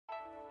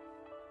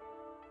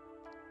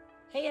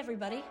Hey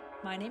everybody,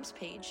 my name's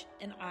Paige,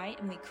 and I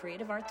am the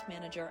Creative Arts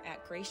Manager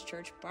at Grace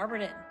Church,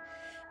 Barberton.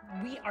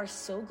 We are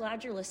so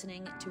glad you're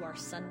listening to our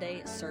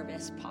Sunday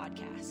Service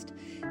podcast.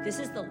 This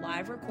is the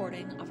live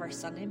recording of our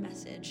Sunday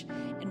message,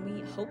 and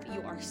we hope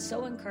you are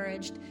so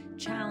encouraged,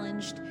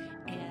 challenged,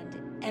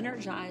 and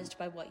energized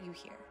by what you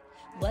hear.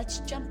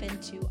 Let's jump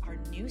into our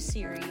new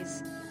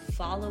series,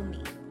 Follow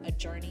Me, a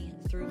journey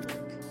through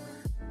Luke.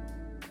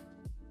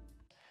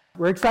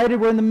 We're excited.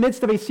 We're in the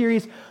midst of a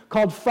series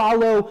called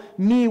Follow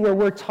Me, where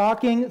we're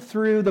talking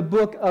through the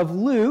book of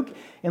Luke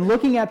and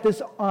looking at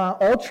this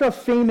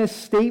ultra-famous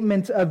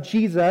statement of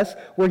Jesus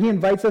where he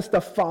invites us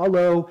to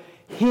follow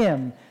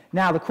him.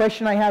 Now, the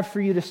question I have for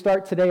you to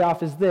start today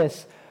off is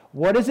this.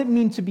 What does it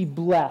mean to be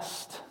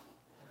blessed?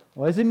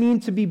 What does it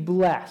mean to be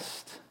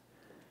blessed?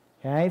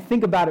 Okay,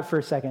 think about it for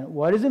a second.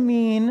 What does it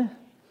mean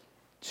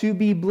to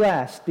be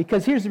blessed?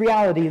 Because here's the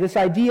reality. This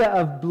idea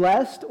of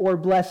blessed or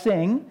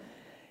blessing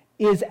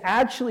is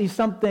actually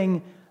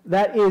something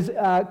that is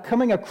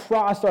coming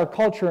across our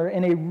culture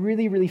in a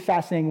really, really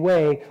fascinating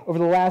way over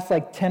the last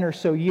 10 or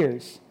so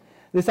years.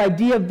 This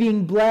idea of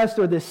being blessed,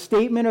 or this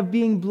statement of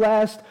being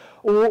blessed,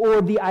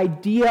 or the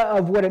idea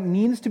of what it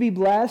means to be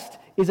blessed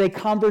is a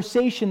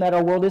conversation that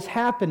our world is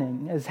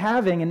having,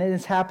 and it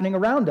is happening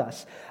around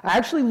us. I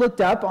actually looked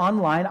up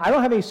online. I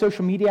don't have any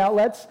social media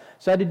outlets,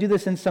 so I had to do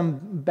this in some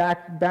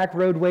back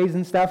road ways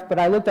and stuff, but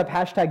I looked up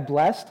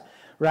 #blessed.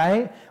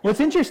 Right? What's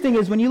interesting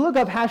is when you look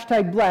up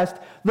 #blessed,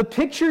 the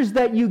pictures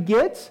that you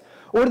get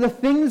or the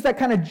things that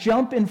kind of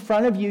jump in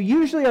front of you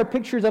usually are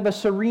pictures of a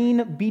serene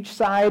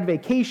beachside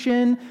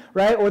vacation,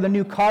 right? Or the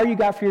new car you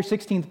got for your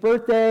 16th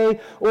birthday,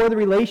 or the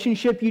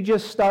relationship you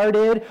just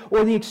started,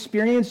 or the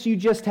experience you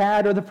just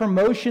had, or the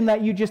promotion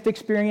that you just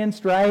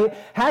experienced, right?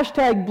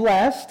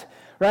 #blessed,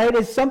 right,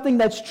 is something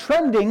that's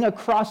trending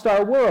across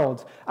our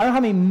world. I don't know how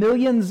many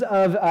millions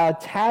of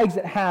tags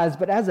it has,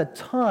 but it has a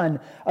ton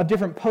of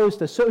different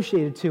posts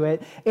associated to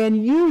it.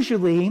 And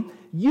usually,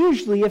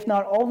 if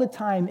not all the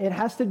time, it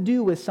has to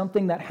do with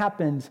something that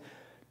happens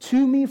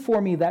to me, for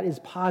me, that is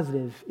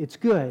positive. It's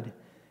good.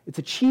 It's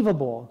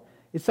achievable.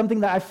 It's something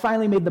that I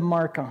finally made the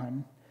mark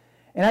on.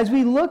 And as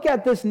we look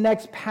at this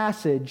next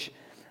passage,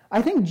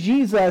 I think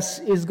Jesus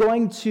is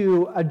going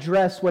to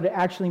address what it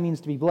actually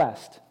means to be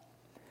blessed.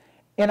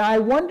 And I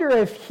wonder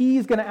if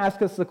he's going to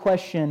ask us the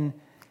question,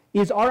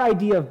 is our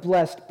idea of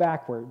blessed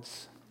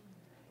backwards?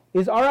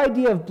 Is our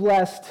idea of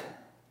blessed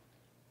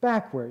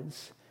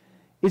backwards?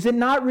 Is it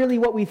not really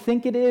what we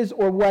think it is,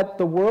 or what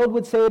the world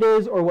would say it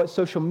is, or what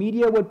social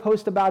media would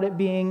post about it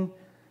being?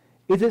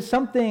 Is it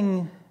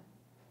something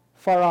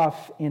far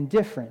off and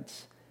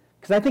different?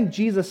 Because I think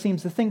Jesus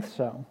seems to think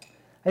so.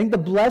 I think the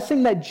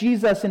blessing that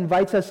Jesus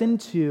invites us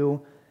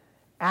into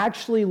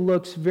actually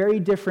looks very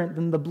different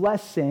than the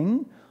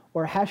blessing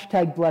or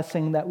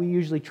 #blessing that we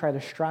usually try to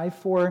strive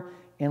for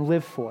and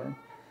live for.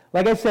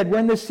 Like I said, we're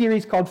in this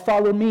series called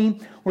Follow Me.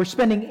 We're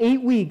spending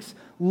 8 weeks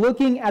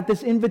looking at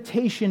this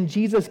invitation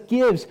Jesus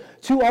gives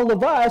to all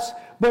of us,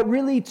 but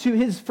really to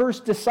his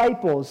first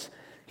disciples.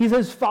 He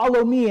says,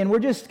 follow me, and we're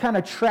just kind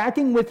of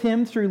tracking with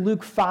him through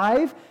Luke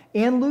 5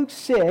 and Luke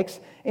 6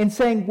 and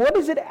saying, what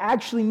does it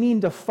actually mean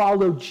to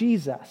follow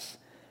Jesus?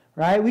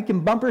 Right? We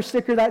can bumper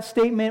sticker that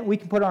statement. We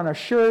can put it on a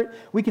shirt.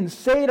 We can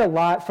say it a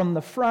lot from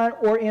the front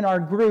or in our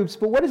groups.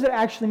 But what does it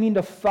actually mean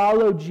to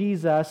follow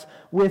Jesus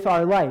with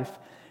our life?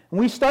 And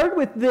we started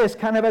with this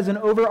kind of as an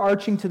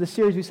overarching to the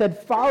series. We said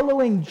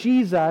following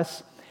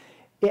Jesus,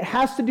 it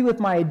has to do with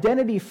my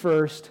identity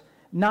first,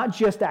 not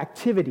just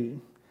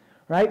activity.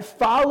 Right?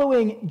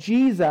 Following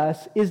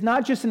Jesus is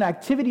not just an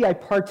activity I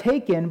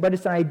partake in, but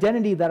it's an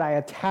identity that I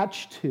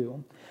attach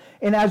to.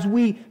 And as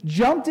we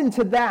jumped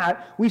into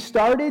that, we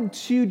started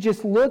to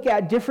just look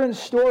at different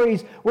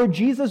stories where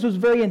Jesus was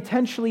very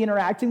intentionally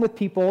interacting with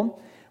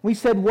people. We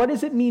said, what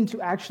does it mean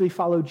to actually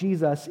follow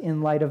Jesus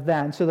in light of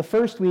that? And so the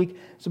first week,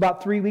 it's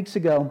about 3 weeks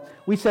ago,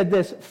 we said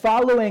this: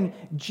 following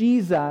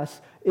Jesus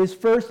is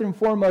first and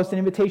foremost an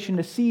invitation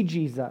to see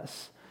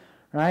Jesus,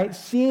 right?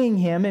 Seeing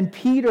him. And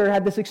Peter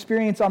had this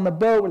experience on the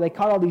boat where they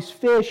caught all these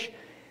fish,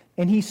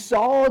 and he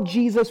saw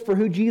Jesus for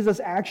who Jesus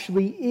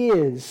actually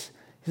is.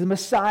 He's the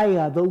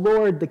Messiah, the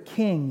Lord, the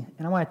King,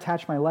 and I want to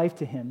attach my life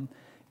to him.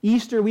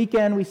 Easter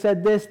weekend, we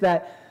said this,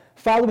 that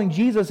following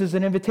Jesus is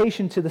an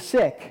invitation to the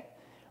sick.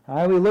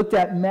 Right? We looked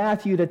at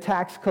Matthew, the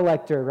tax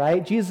collector,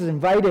 right? Jesus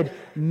invited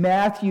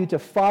Matthew to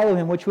follow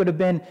him, which would have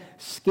been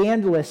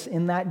scandalous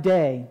in that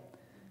day.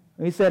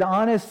 We said,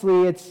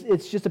 honestly,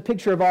 it's just a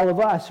picture of all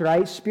of us,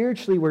 right?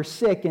 Spiritually, we're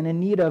sick and in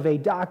need of a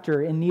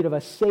doctor, in need of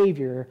a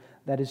Savior,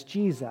 that is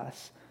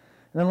Jesus.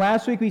 And then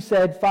last week we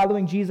said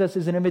following Jesus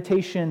is an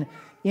invitation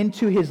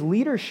into his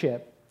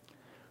leadership,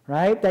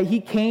 right? That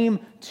he came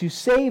to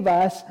save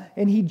us,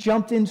 and he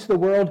jumped into the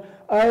world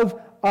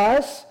of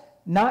us,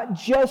 not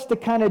just to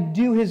kind of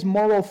do his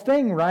moral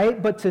thing,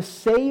 right? But to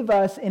save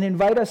us and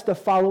invite us to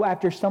follow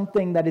after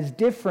something that is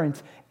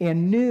different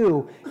and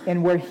new,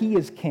 and where he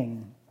is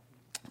king.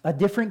 A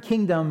different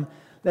kingdom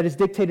that is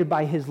dictated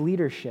by his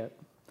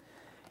leadership.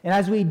 And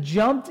as we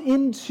jumped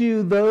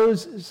into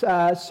those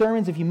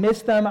sermons, if you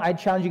missed them, I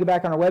challenge you to go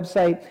back on our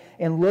website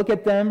and look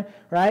at them,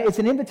 right? It's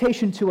an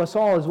invitation to us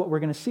all is what we're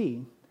going to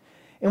see.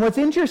 And what's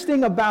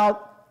interesting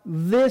about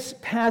this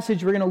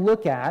passage we're going to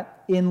look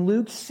at in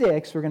Luke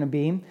 6,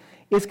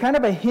 is kind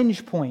of a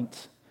hinge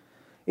point.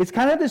 It's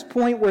kind of this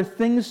point where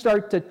things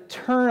start to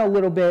turn a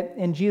little bit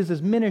in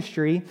Jesus'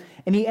 ministry,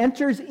 and he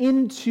enters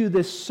into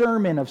this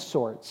sermon of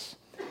sorts.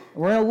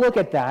 And we're going to look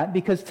at that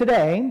because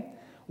today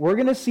we're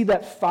going to see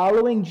that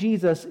following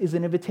Jesus is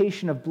an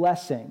invitation of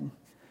blessing.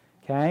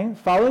 Okay?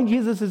 Following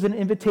Jesus is an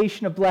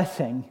invitation of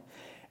blessing.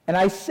 And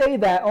I say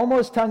that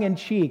almost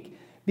tongue-in-cheek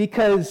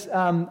because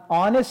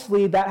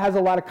honestly, that has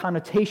a lot of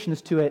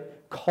connotations to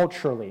it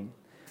culturally,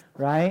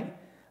 right?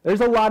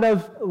 There's a lot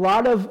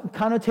of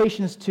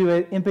connotations to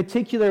it, in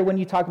particular when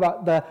you talk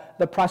about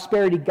the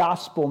prosperity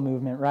gospel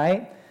movement,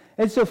 right?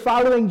 And so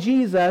following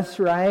Jesus,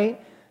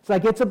 right,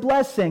 it's a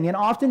blessing. And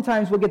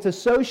oftentimes what gets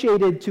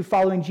associated to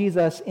following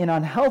Jesus in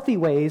unhealthy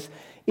ways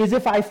is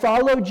if I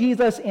follow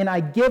Jesus and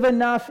I give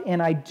enough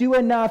and I do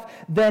enough,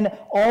 then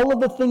all of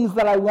the things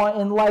that I want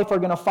in life are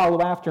going to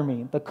follow after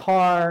me. The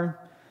car,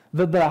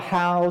 the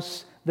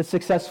house, the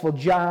successful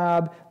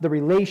job, the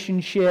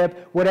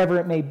relationship, whatever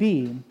it may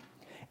be.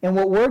 And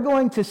what we're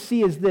going to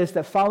see is this,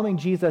 that following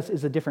Jesus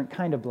is a different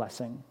kind of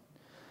blessing.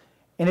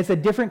 And it's a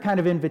different kind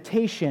of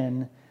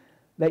invitation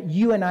that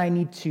you and I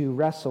need to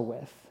wrestle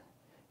with.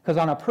 Because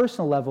on a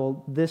personal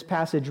level, this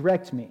passage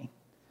wrecked me.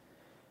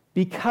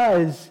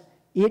 Because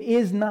it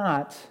is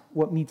not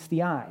what meets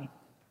the eye.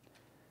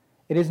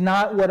 It is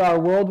not what our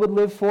world would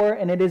live for,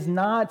 and it is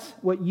not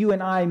what you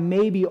and I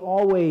maybe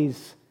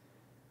always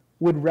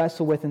would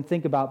wrestle with and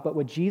think about. But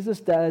what Jesus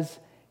does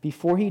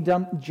before he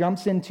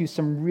jumps into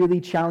some really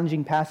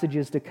challenging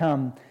passages to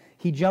come,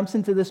 he jumps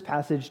into this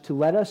passage to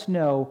let us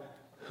know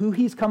who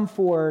he's come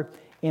for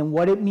and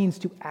what it means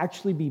to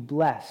actually be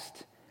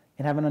blessed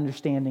and have an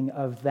understanding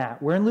of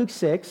that. We're in Luke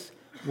 6.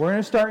 We're going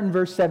to start in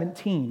verse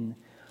 17.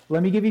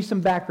 Let me give you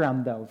some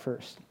background, though,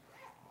 first.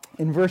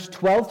 In verse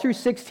 12 through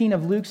 16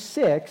 of Luke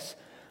 6,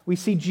 we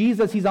see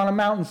Jesus, he's on a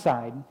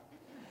mountainside.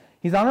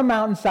 He's on a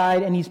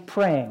mountainside and he's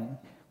praying,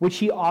 which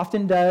he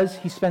often does.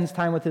 He spends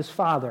time with his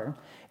Father.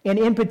 And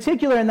in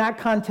particular, in that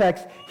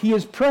context, he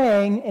is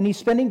praying and he's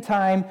spending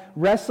time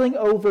wrestling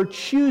over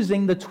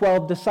choosing the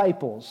 12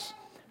 disciples,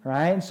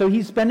 right? And so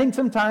he's spending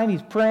some time,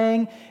 he's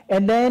praying,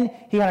 and then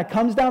he kind of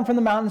comes down from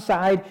the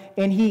mountainside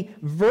and he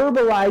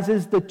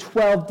verbalizes the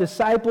 12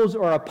 disciples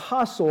or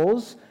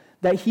apostles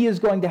that he is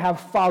going to have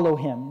follow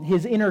him,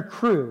 his inner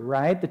crew,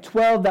 right? The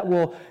 12 that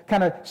will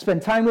kind of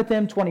spend time with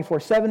him,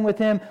 24/7 with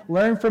him,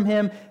 learn from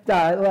him,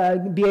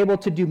 be able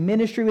to do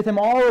ministry with him,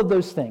 all of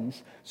those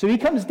things. So he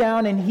comes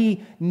down and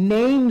he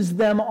names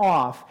them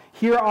off.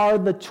 Here are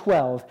the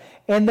 12.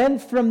 And then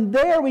from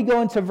there we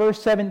go into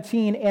verse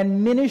 17,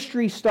 and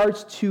ministry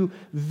starts to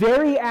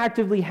very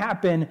actively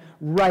happen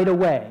right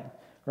away.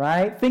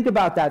 Right? Think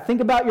about that. Think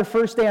about your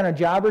first day on a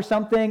job or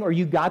something, or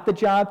you got the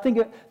job. Think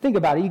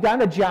about it. You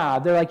got a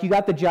job. They're like, you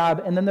got the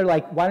job, and then they're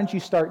like, why don't you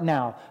start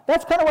now?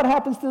 That's kind of what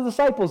happens to the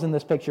disciples in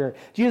this picture.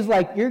 Jesus is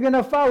like, you're going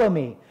to follow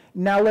me.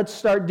 Now let's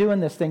start doing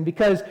this thing,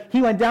 because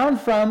he went down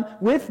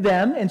with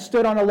them and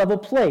stood on a level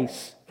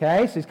place.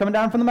 Okay, so he's coming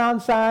down from the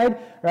mountainside,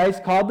 right?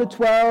 It's called the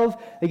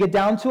 12. They get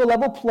down to a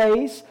level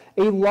place.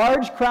 A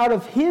large crowd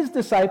of his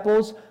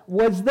disciples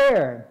was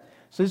there.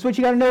 So this is what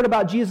you got to note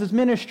about Jesus'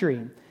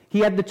 ministry. He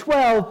had the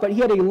 12, but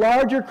he had a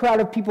larger crowd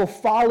of people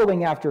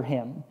following after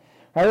him.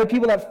 Right? There were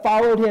people that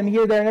followed him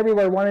here, there, and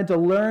everywhere, wanted to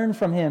learn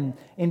from him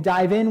and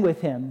dive in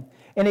with him.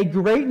 And a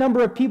great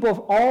number of people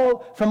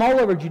from all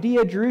over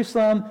Judea,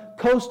 Jerusalem,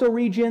 coastal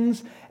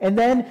regions, and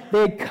then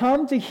they had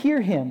come to hear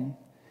him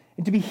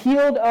and to be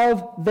healed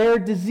of their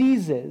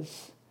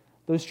diseases.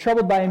 Those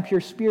troubled by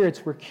impure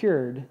spirits were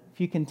cured. If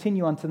you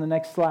continue on to the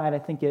next slide, I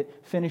think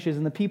it finishes,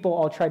 and the people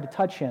all tried to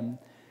touch him,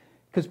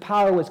 because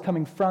power was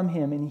coming from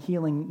him and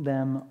healing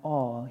them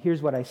all.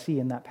 Here's what I see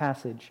in that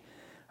passage.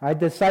 All right,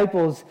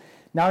 disciples,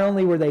 not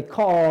only were they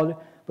called,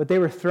 but they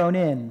were thrown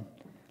in.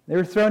 They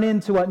were thrown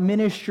into what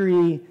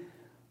ministry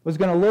was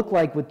going to look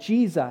like with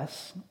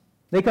Jesus.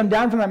 They come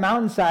down from that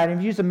mountainside, and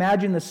if you just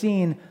imagine the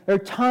scene, there are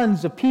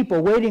tons of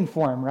people waiting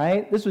for him,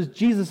 right? This was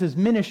Jesus'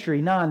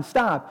 ministry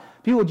nonstop.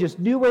 People just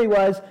knew where he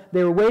was.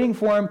 They were waiting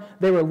for him.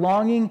 They were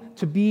longing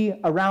to be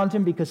around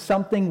him because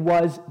something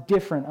was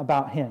different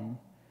about him.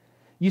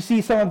 You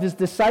see some of his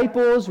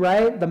disciples,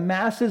 right? The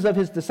masses of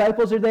his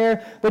disciples are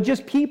there, but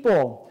just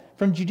people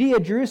from Judea,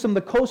 Jerusalem,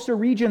 the coastal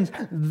regions,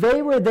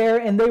 they were there,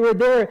 and they were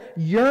there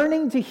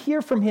yearning to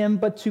hear from him,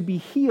 but to be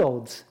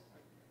healed.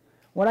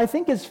 What I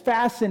think is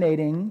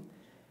fascinating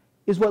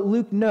is what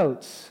Luke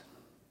notes.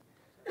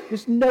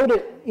 Just note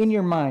it in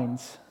your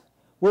minds.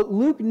 What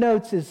Luke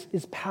notes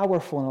is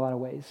powerful in a lot of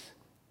ways.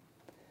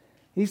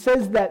 He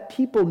says that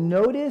people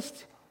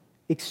noticed,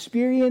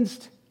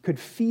 experienced, could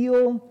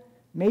feel,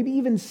 maybe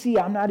even see,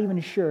 I'm not even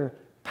sure,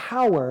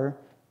 power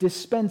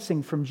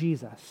dispensing from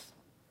Jesus.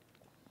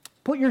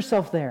 Put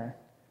yourself there.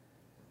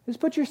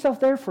 Just put yourself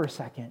there for a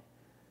second.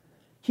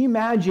 Can you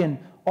imagine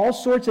all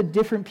sorts of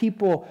different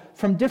people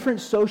from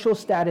different social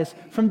status,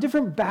 from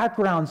different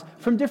backgrounds,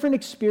 from different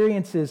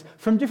experiences,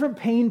 from different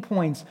pain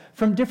points,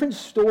 from different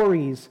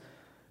stories,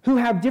 who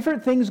have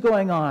different things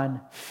going on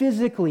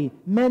physically,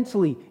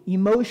 mentally,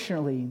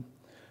 emotionally,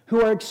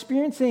 who are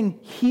experiencing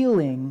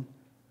healing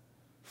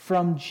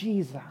from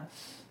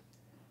Jesus.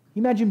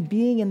 Imagine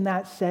being in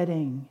that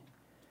setting.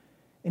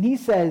 And he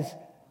says,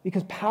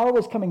 because power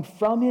was coming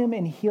from him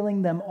and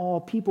healing them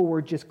all, people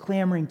were just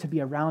clamoring to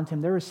be around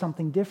him. There was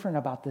something different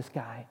about this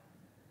guy.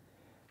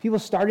 People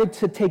started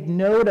to take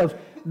note of,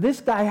 this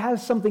guy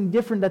has something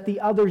different that the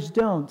others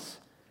don't.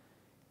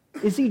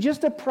 Is he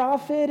just a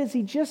prophet? Is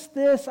he just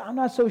this? I'm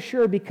not so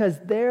sure, because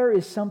there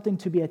is something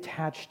to be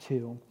attached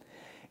to.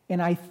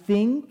 And I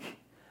think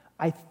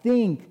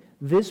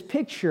this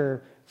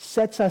picture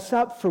sets us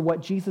up for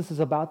what Jesus is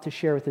about to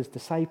share with his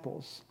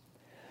disciples.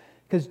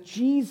 Because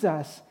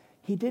Jesus,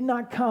 he did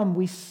not come,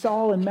 we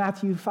saw in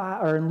Matthew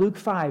 5 or in Luke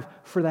 5,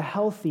 for the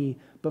healthy,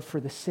 but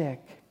for the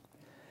sick.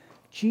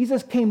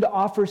 Jesus came to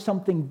offer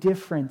something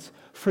different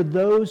for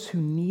those who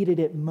needed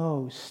it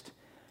most.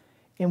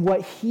 And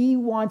what he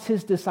wants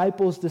his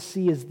disciples to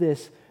see is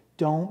this: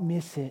 don't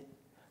miss it.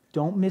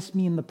 Don't miss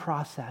me in the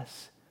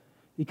process.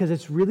 Because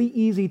it's really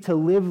easy to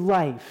live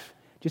life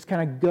just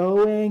kind of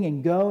going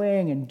and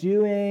going and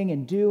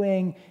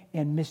doing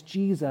and miss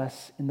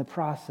Jesus in the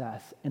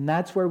process. And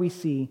that's where we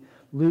see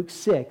Luke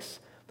 6,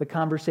 the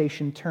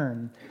conversation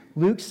turn.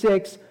 Luke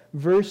 6,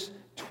 verse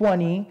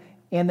 20,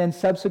 and then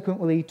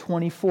subsequently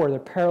 24, the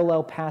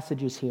parallel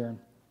passages here.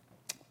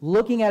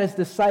 Looking at his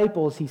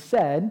disciples, he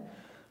said,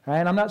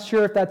 right, I'm not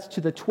sure if that's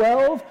to the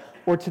 12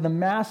 or to the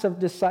mass of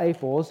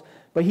disciples,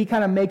 but he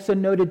kind of makes a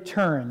noted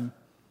turn.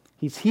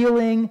 He's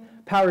healing,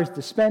 power is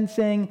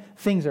dispensing,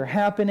 things are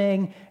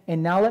happening,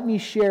 and now let me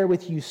share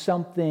with you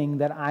something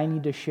that I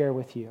need to share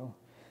with you.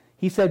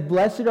 He said,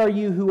 "Blessed are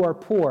you who are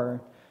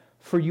poor,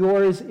 for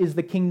yours is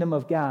the kingdom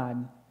of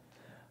God.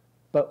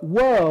 But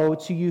woe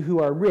to you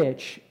who are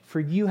rich, for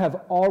you have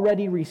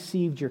already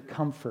received your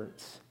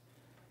comforts."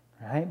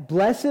 Right?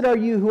 Blessed are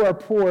you who are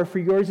poor, for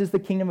yours is the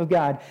kingdom of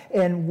God.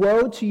 And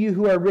woe to you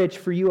who are rich,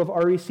 for you have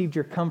already received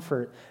your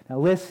comfort. Now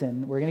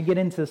listen, we're going to get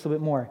into this a little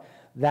bit more.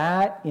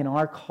 That, in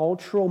our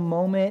cultural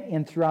moment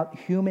and throughout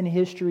human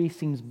history,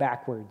 seems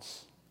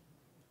backwards.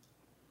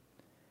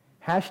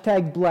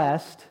 Hashtag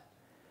blessed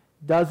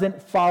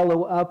doesn't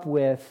follow up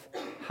with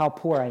how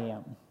poor I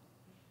am.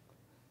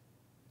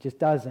 It just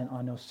doesn't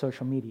on no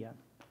social media.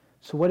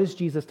 So what is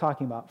Jesus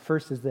talking about?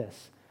 First is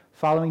this: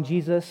 following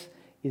Jesus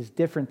is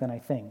different than I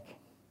think.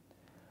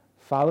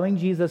 Following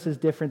Jesus is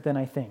different than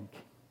I think.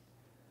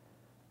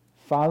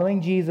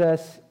 Following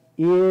Jesus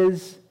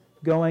is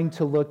going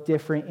to look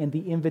different, and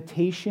the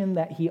invitation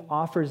that he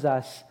offers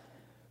us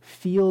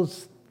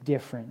feels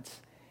different.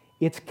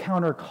 It's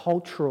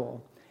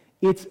countercultural.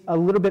 It's a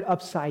little bit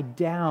upside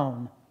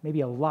down,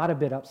 maybe a lot of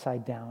bit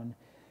upside down.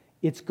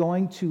 It's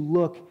going to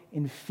look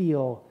and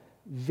feel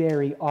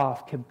very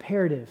off,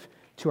 comparative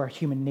to our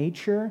human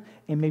nature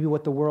and maybe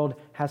what the world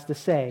has to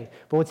say.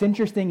 But what's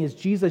interesting is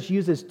Jesus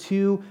uses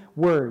two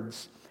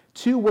words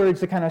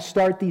to kind of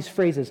start these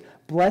phrases: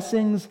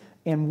 blessings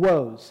and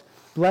woes.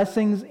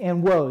 Blessings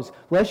and woes.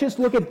 Let's just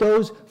look at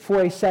those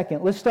for a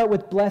second. Let's start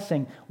with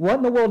blessing. What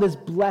in the world is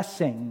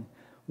blessing?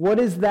 What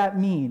does that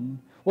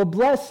mean? Well,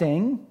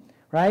 blessing,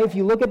 right, if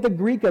you look at the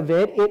Greek of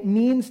it, it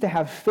means to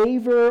have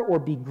favor or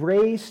be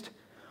graced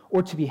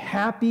or to be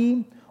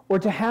happy or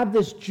to have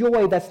this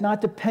joy that's not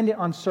dependent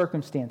on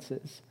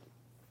circumstances.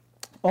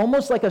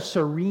 Almost like a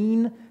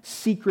serene,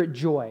 secret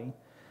joy.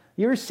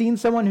 You ever seen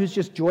someone who's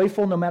just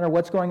joyful no matter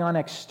what's going on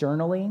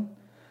externally?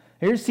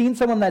 Have you ever seen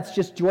someone that's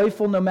just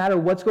joyful no matter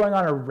what's going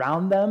on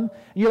around them?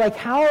 And you're like,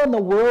 how in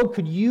the world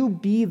could you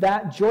be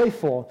that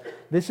joyful?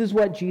 This is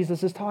what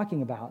Jesus is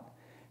talking about.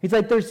 He's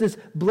like, there's this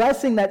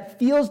blessing that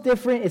feels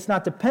different. It's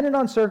not dependent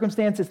on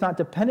circumstance. It's not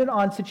dependent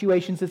on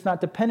situations. It's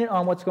not dependent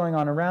on what's going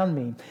on around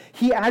me.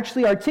 He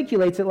actually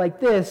articulates it like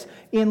this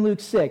in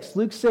Luke 6.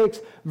 Luke 6,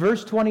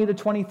 verse 20 to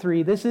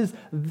 23. This is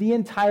the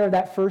entire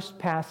that first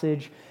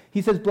passage.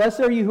 He says,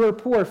 "Blessed are you who are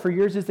poor, for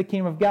yours is the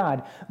kingdom of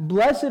God.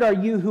 Blessed are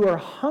you who are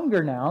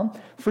hunger now,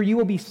 for you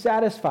will be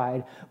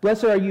satisfied.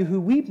 Blessed are you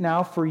who weep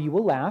now, for you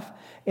will laugh.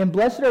 And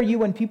blessed are you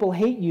when people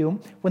hate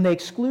you, when they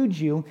exclude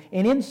you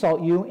and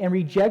insult you and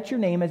reject your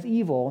name as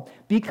evil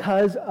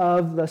because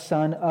of the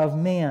Son of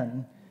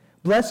Man.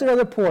 Blessed are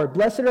the poor,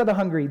 blessed are the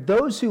hungry,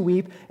 those who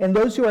weep, and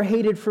those who are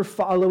hated for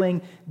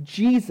following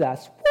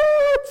Jesus."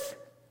 What?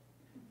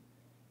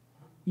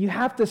 You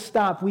have to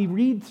stop. We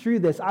read through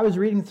this. I was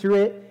reading through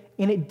it,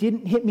 and it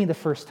didn't hit me the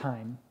first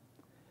time.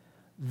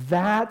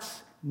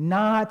 That's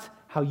not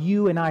how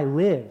you and I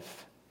live.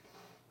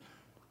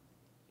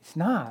 It's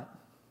not.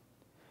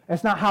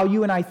 That's not how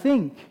you and I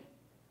think.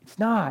 It's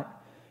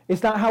not.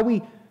 It's not how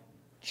we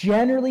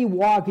generally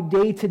walk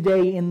day to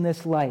day in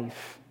this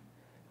life.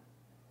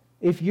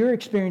 If you're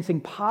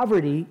experiencing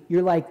poverty,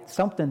 you're like,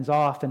 something's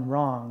off and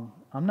wrong.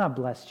 I'm not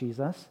blessed,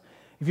 Jesus.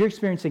 If you're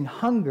experiencing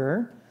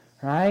hunger,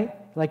 right?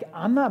 Like,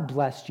 I'm not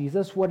blessed,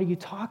 Jesus. What are you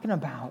talking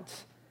about?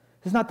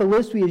 It's not the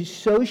list we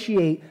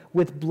associate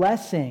with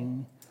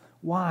blessing.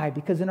 Why?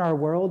 Because in our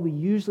world, we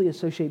usually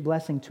associate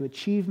blessing to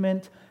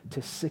achievement,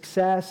 to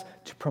success,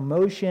 to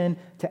promotion,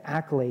 to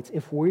accolades.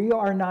 If we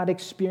are not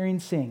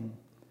experiencing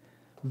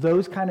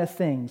those kind of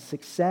things,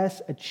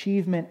 success,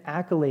 achievement,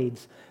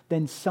 accolades,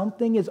 then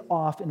something is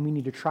off and we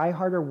need to try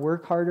harder,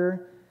 work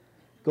harder,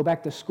 go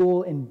back to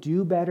school and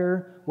do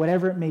better,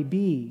 whatever it may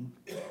be,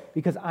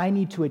 because I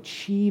need to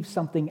achieve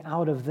something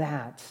out of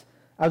that.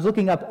 I was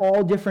looking up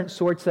all different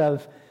sorts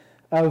of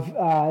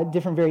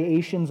different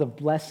variations of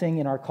blessing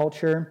in our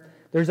culture.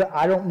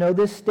 I don't know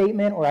this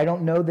statement or I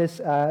don't know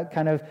this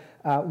kind of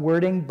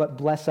wording, but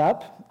bless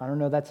up. I don't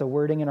know that's a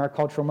wording in our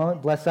cultural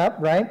moment. Bless up,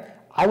 right?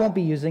 I won't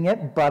be using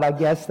it, but I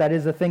guess that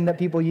is a thing that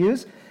people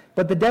use.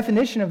 But the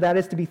definition of that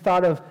is to be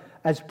thought of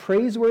as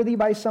praiseworthy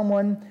by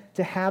someone,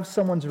 to have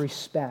someone's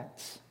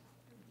respect,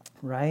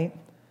 right?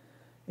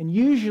 And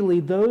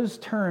usually those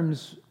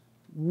terms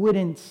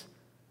wouldn't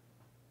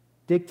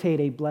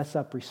dictate a bless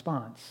up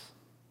response.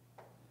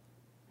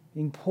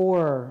 Being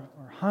poor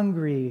or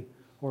hungry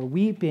or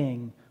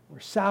weeping or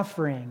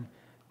suffering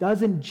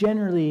doesn't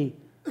generally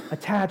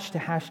attach to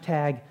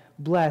hashtag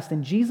blessed.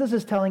 And Jesus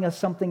is telling us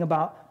something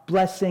about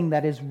blessing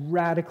that is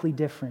radically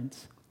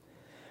different.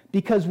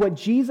 Because what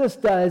Jesus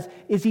does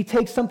is he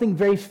takes something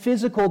very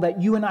physical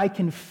that you and I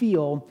can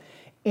feel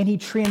and he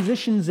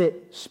transitions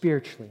it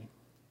spiritually.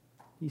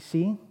 You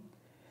see?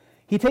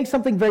 He takes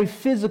something very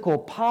physical,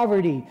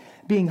 poverty,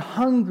 being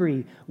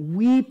hungry,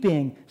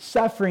 weeping,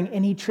 suffering,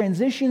 and he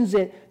transitions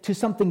it to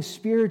something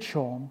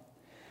spiritual.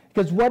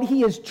 Because what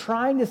he is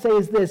trying to say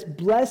is this: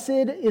 blessed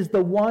is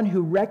the one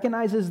who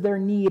recognizes their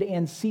need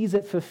and sees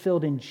it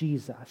fulfilled in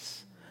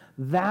Jesus.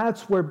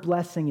 That's where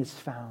blessing is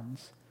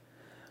found.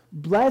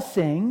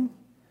 Blessing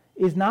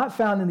is not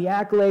found in the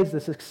accolades,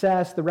 the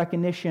success, the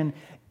recognition.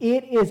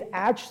 It is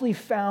actually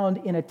found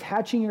in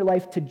attaching your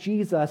life to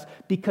Jesus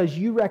because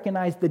you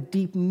recognize the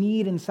deep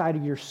need inside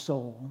of your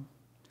soul.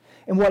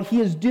 And what he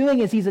is doing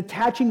is he's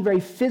attaching very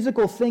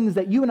physical things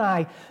that you and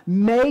I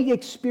may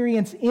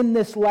experience in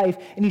this life,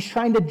 and he's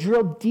trying to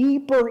drill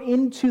deeper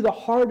into the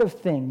heart of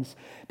things.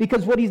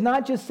 Because what he's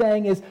not just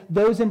saying is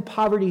those in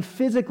poverty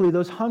physically,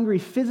 those hungry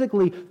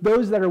physically,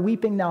 those that are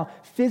weeping now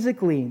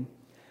physically,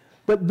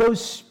 but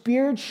those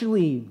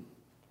spiritually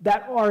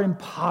that are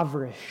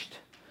impoverished,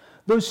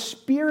 those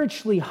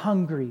spiritually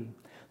hungry,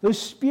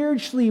 those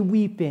spiritually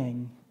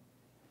weeping.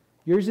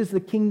 Yours is the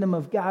kingdom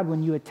of God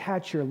when you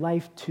attach your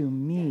life to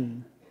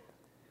me.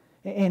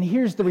 And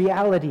here's the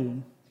reality.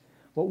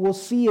 What we'll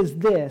see is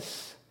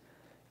this,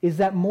 is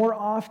that more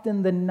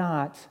often than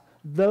not,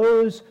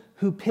 those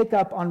who pick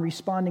up on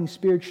responding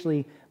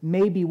spiritually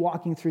may be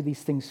walking through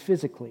these things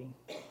physically.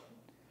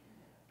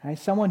 Right?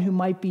 Someone who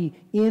might be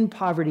in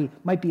poverty,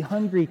 might be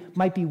hungry,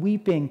 might be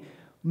weeping,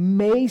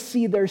 may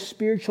see their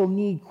spiritual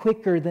need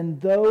quicker than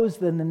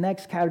the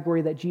next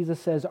category that Jesus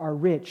says are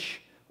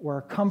rich, or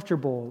are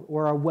comfortable,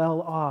 or are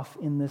well off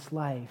in this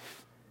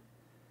life.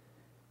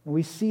 What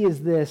we see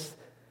is this: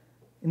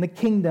 in the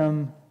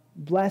kingdom,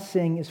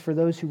 blessing is for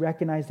those who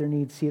recognize their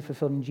needs, see it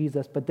fulfilled in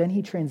Jesus. But then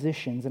he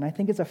transitions, and I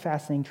think it's a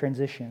fascinating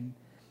transition,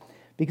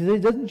 because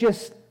it doesn't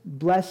just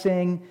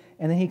blessing,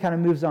 and then he kind of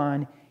moves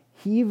on.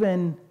 He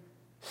even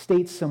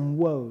states some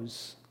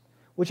woes,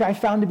 which I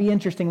found to be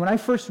interesting. When I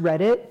first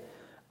read it,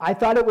 I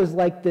thought it was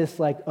like this,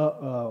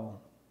 uh-oh,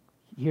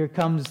 here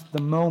comes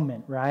the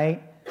moment,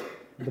 right?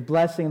 The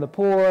blessing of the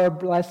poor,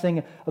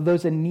 blessing of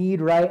those in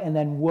need, right? And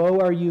then woe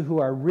are you who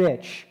are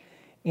rich.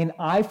 And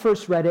I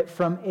first read it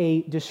from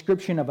a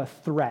description of a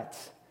threat,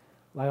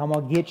 like I'm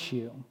going to get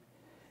you.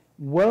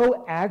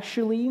 Woe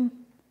actually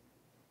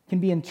can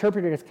be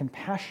interpreted as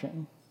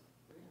compassion.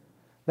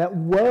 That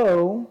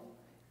woe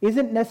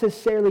isn't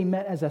necessarily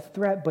meant as a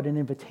threat, but an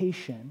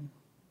invitation.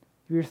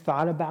 Have you ever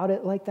thought about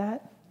it like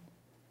that?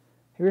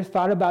 Have you ever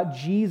thought about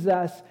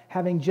Jesus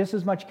having just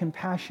as much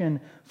compassion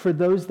for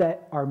those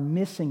that are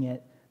missing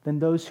it than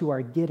those who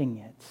are getting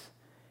it?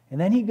 And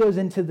then he goes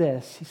into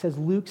this. He says,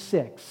 Luke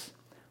 6,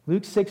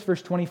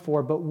 verse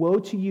 24, but woe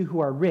to you who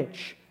are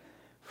rich,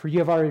 for you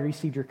have already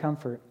received your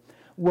comfort.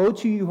 Woe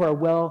to you who are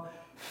well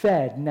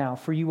fed now,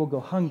 for you will go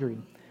hungry.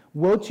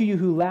 Woe to you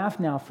who laugh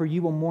now, for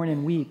you will mourn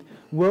and weep.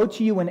 Woe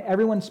to you when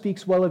everyone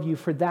speaks well of you,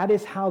 for that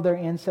is how their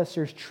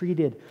ancestors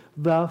treated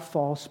the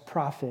false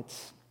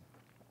prophets.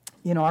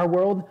 In our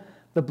world,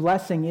 the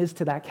blessing is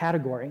to that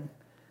category.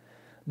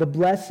 The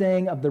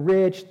blessing of the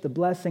rich, the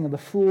blessing of the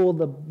fool,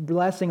 the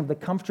blessing of the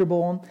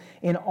comfortable.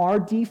 In our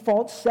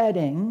default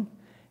setting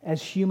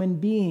as human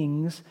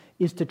beings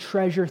is to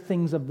treasure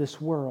things of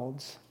this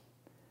world.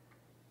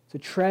 To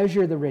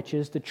treasure the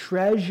riches, to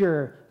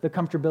treasure the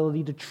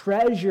comfortability, to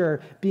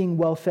treasure being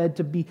well-fed,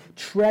 to be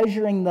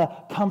treasuring the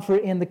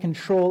comfort and the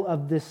control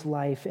of this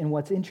life. And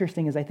what's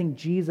interesting is I think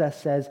Jesus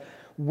says,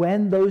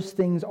 when those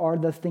things are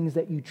the things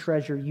that you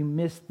treasure, you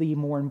miss the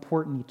more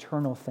important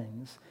eternal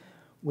things,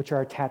 which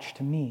are attached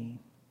to me.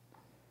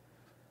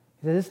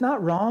 He says, it's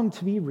not wrong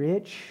to be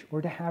rich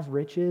or to have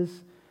riches,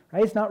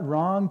 right? It's not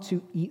wrong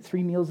to eat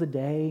 3 meals a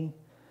day.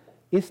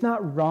 It's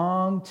not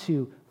wrong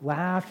to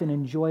laugh and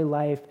enjoy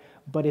life,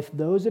 But if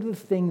those are the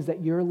things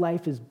that your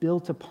life is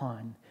built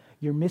upon,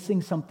 you're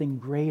missing something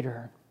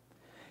greater.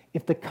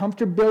 If the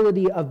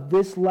comfortability of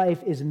this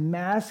life is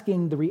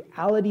masking the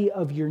reality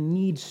of your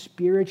needs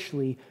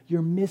spiritually,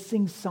 you're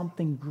missing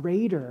something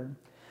greater.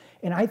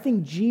 And I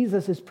think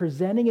Jesus is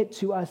presenting it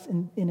to us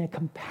in a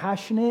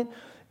compassionate,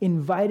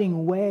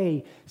 inviting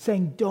way,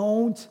 saying,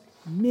 don't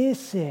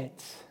miss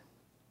it.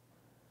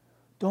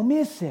 Don't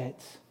miss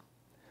it.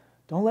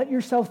 Don't let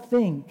yourself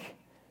think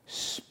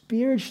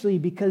spiritually,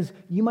 because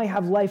you might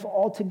have life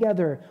all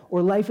together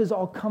or life is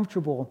all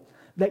comfortable,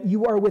 that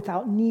you are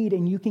without need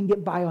and you can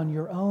get by on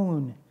your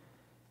own,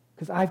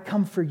 because I've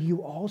come for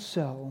you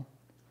also.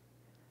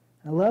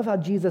 I love how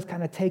Jesus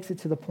kind of takes it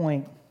to the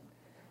point,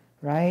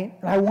 right?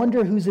 And I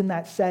wonder who's in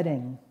that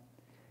setting,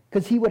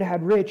 because he would have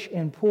had rich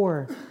and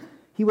poor.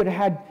 He would have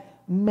had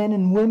men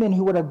and women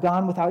who would have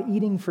gone without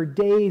eating for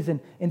days,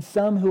 and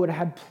some who would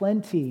have had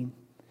plenty.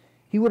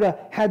 He would have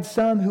had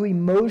some who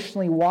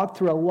emotionally walked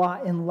through a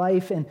lot in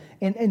life,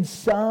 and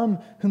some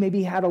who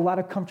maybe had a lot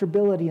of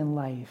comfortability in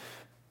life.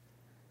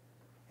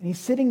 And he's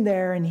sitting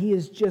there and he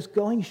is just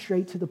going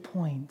straight to the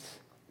point.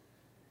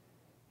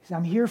 He says,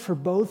 I'm here for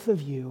both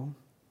of you,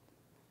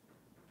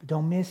 but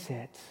don't miss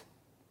it.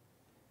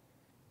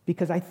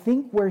 Because I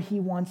think where he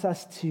wants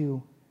us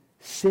to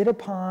sit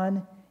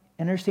upon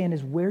and understand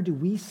is, where do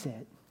we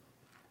sit?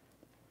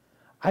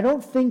 I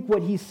don't think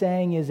what he's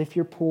saying is if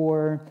you're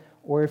poor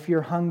or if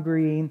you're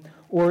hungry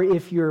or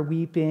if you're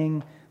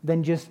weeping,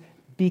 then just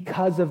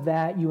because of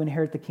that you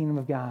inherit the kingdom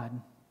of God.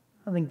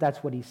 I don't think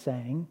that's what he's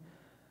saying.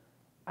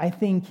 I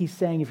think he's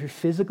saying if you're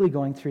physically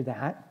going through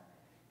that,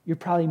 you're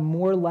probably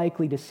more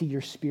likely to see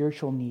your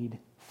spiritual need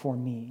for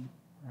me,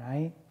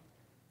 right?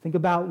 Think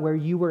about where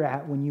you were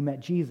at when you met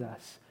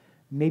Jesus.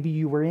 Maybe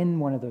you were in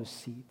one of those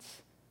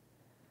seats.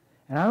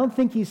 And I don't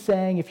think he's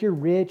saying if you're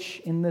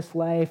rich in this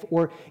life,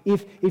 or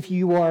if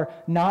you are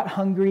not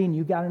hungry and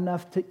you got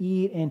enough to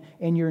eat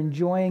and you're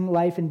enjoying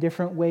life in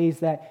different ways,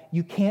 that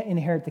you can't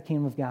inherit the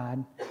kingdom of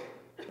God.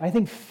 I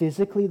think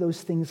physically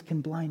those things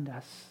can blind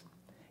us,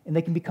 and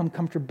they can become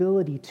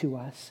comfortability to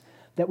us,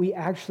 that we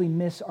actually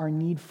miss our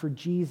need for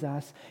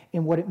Jesus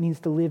and what it means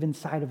to live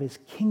inside of his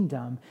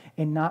kingdom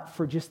and not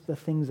for just the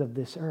things of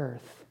this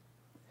earth.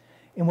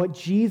 And what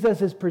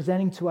Jesus is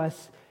presenting to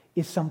us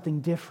is something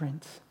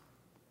different.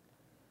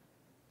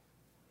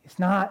 It's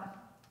not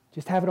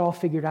just have it all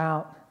figured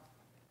out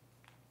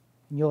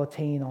and you'll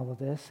attain all of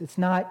this. It's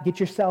not get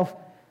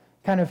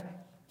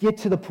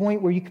to the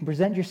point where you can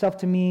present yourself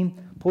to me,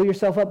 pull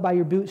yourself up by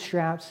your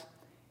bootstraps.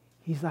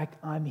 He's like,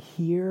 I'm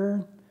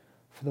here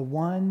for the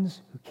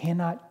ones who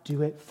cannot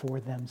do it for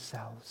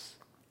themselves.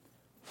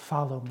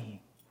 Follow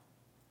me.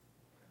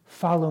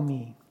 Follow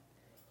me.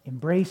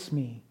 Embrace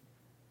me.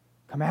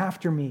 Come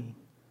after me.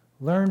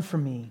 Learn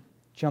from me.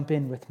 Jump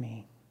in with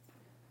me.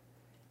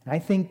 And I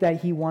think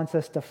that he wants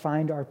us to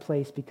find our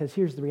place, because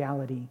here's the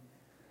reality.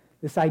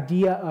 This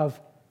idea of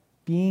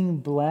being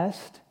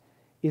blessed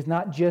is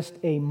not just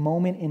a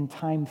moment in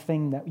time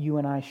thing that you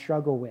and I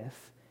struggle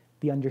with,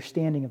 the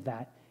understanding of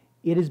that.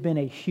 It has been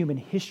a human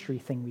history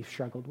thing we've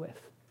struggled with.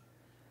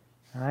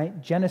 All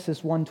right?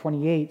 Genesis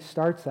 1:28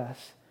 starts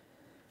us.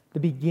 The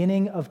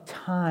beginning of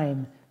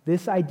time,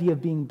 this idea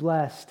of being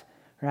blessed,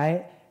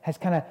 right, has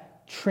kind of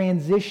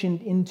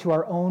transitioned into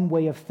our own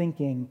way of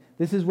thinking.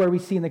 This is where we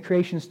see in the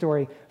creation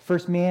story,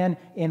 first man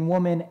and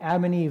woman,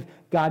 Adam and Eve,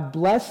 God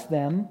blessed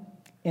them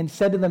and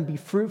said to them, be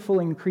fruitful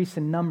and increase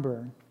in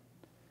number.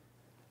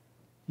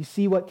 You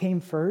see what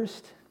came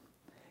first?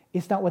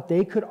 It's not what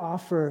they could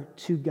offer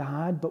to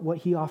God, but what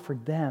he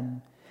offered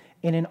them.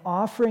 And in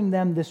offering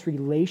them this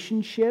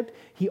relationship,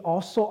 he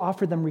also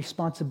offered them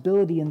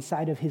responsibility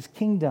inside of his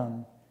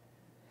kingdom.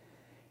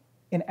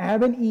 And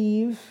Adam and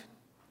Eve,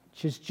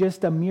 which is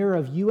just a mirror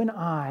of you and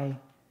I,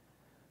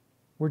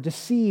 were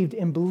deceived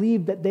and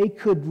believed that they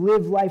could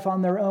live life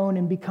on their own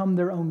and become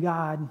their own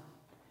God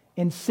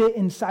and sit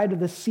inside of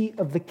the seat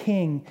of the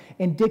king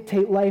and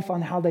dictate life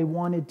on how they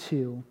wanted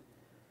to.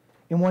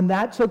 And when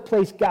that took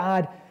place,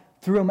 God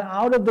threw them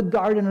out of the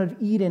Garden of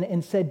Eden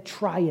and said,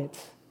 try it.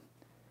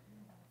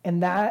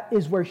 And that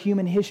is where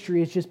human history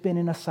has just been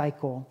in a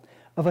cycle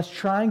of us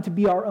trying to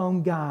be our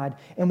own God.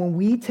 And when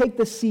we take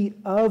the seat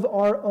of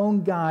our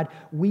own God,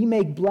 we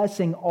make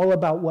blessing all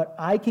about what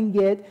I can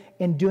get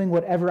and doing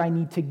whatever I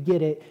need to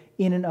get it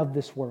in and of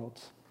this world.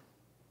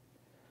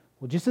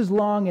 Well, just as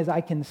long as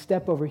I can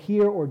step over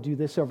here or do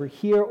this over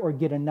here or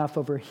get enough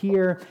over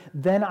here,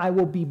 then I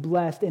will be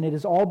blessed. And it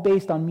is all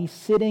based on me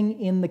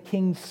sitting in the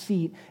king's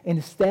seat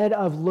instead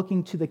of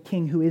looking to the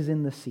king who is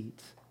in the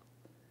seat.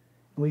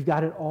 And we've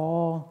got it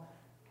all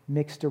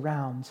mixed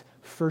around,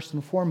 first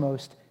and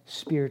foremost,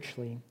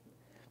 spiritually.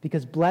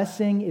 Because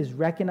blessing is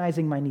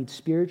recognizing my needs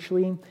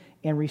spiritually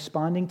and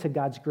responding to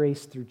God's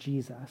grace through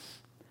Jesus.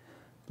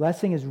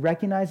 Blessing is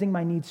recognizing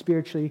my needs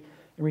spiritually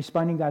and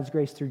responding to God's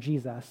grace through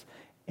Jesus.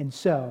 And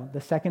so,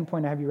 the second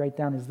point I have you write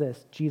down is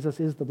this: Jesus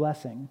is the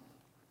blessing.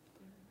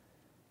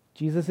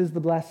 Jesus is the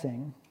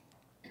blessing.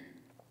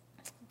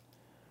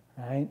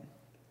 Right?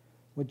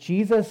 What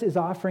Jesus is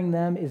offering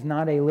them is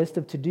not a list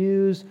of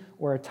to-dos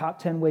or a top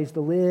 10 ways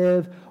to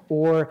live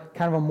or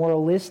kind of a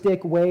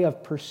moralistic way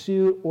of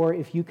pursuit, or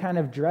if you kind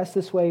of dress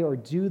this way or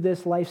do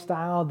this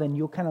lifestyle, then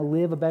you'll kind of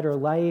live a better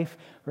life,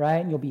 right?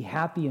 And you'll be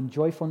happy and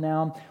joyful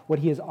now. What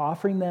he is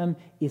offering them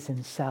is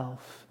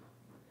himself.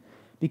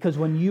 Because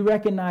when you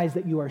recognize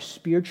that you are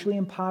spiritually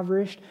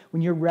impoverished,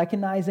 when you're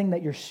recognizing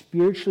that you're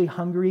spiritually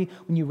hungry,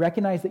 when you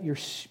recognize that you're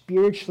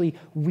spiritually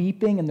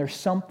weeping and there's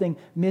something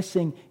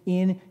missing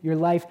in your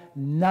life,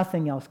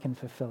 nothing else can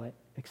fulfill it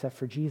except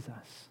for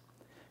Jesus.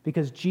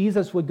 Because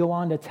Jesus would go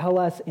on to tell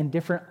us, and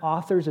different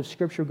authors of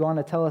Scripture go on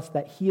to tell us,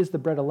 that he is the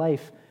bread of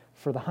life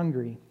for the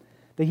hungry,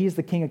 that he is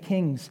the King of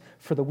Kings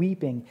for the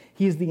weeping.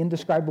 He is the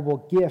indescribable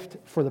gift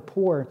for the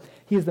poor.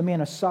 He is the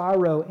man of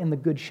sorrow and the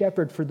good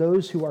shepherd for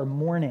those who are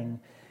mourning.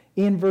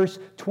 In verse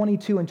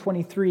 22 and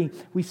 23,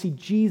 we see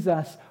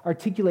Jesus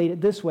articulate it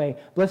this way: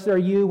 "Blessed are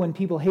you when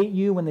people hate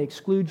you, when they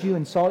exclude you,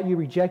 insult you,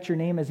 reject your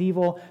name as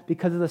evil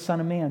because of the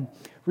Son of Man.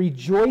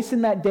 Rejoice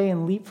in that day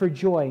and leap for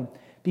joy,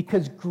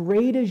 because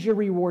great is your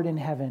reward in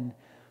heaven,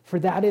 for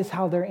that is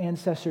how their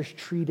ancestors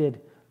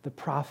treated the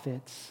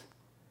prophets."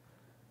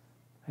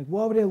 Like,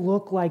 what would it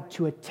look like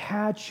to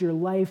attach your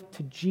life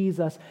to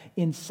Jesus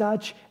in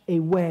such a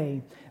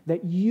way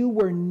that you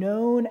were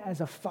known as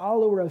a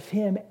follower of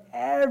him?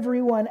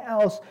 Everyone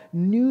else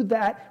knew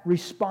that,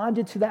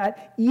 responded to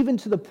that, even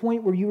to the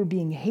point where you were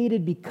being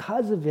hated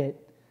because of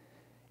it.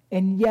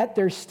 And yet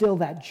there's still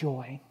that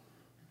joy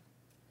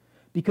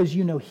because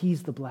you know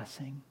he's the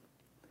blessing.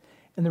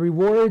 And the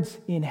rewards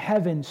in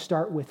heaven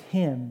start with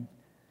him.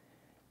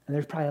 And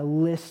there's probably a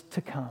list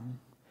to come.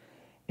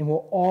 And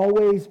will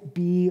always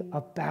be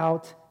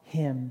about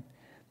him.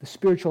 The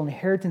spiritual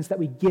inheritance that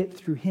we get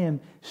through him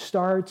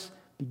starts,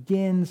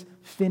 begins,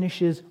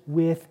 finishes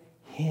with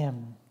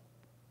him.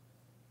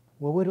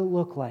 What would it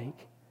look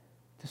like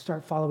to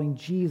start following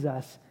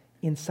Jesus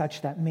in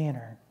such that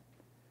manner?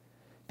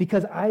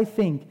 Because I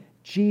think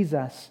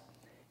Jesus,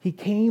 he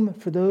came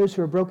for those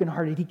who are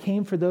brokenhearted. He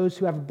came for those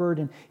who have a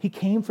burden. He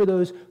came for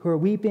those who are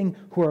weeping,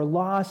 who are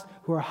lost,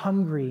 who are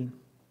hungry.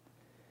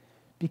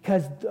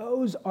 Because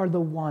those are the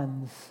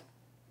ones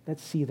that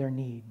see their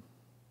need.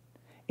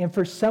 And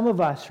for some of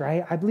us,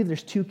 right, I believe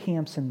there's two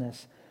camps in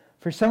this.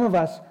 For some of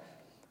us,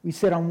 we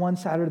sit on one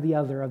side or the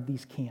other of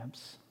these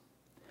camps.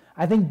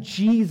 I think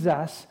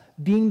Jesus,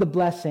 being the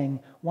blessing,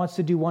 wants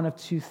to do one of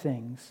two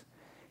things.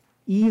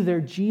 Either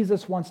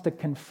Jesus wants to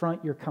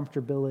confront your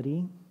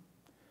comfortability,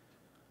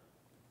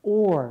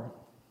 or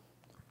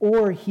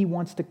he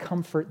wants to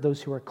comfort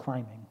those who are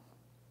climbing.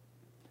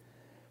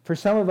 For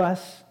some of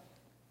us,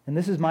 and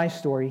this is my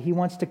story, he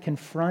wants to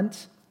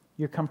confront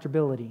your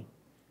comfortability.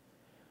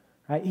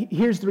 Right?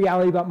 Here's the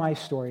reality about my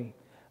story.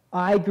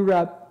 I grew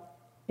up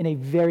in a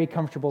very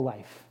comfortable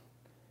life.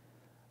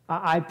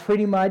 I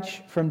pretty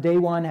much, from day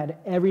one, had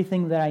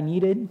everything that I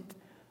needed.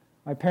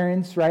 My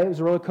parents, right, it was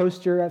a roller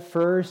coaster at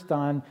first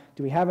on,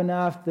 do we have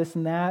enough, this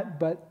and that,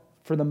 but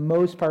for the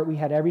most part, we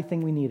had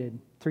everything we needed.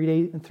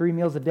 3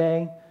 meals a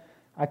day.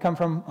 I come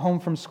home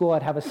from school,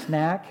 I'd have a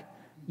snack.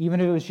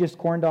 Even if it was just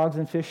corn dogs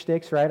and fish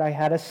sticks, right? I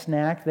had a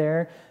snack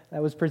there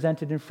that was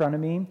presented in front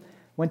of me.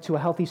 Went to a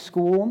healthy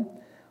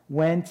school.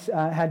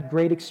 Had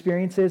great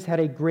experiences. Had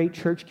a great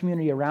church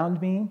community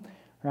around me,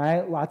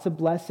 right? Lots of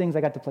blessings.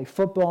 I got to play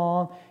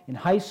football in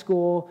high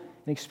school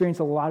and experience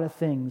a lot of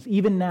things.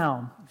 Even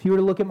now, if you were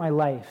to look at my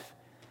life,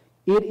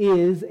 it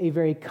is a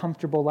very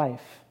comfortable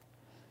life.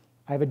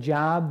 I have a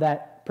job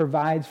that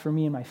provides for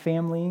me and my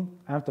family.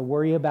 I don't have to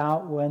worry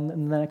about when the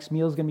next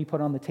meal is going to be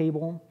put on the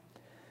table.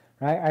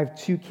 Right? I have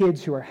 2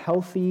 kids who are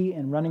healthy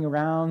and running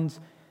around,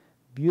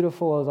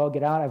 beautiful as all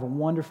get out. I have a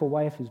wonderful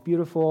wife who's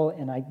beautiful,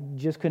 and I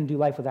just couldn't do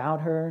life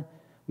without her.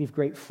 We have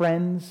great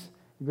friends,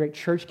 a great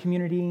church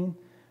community,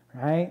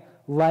 right?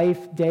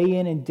 Life day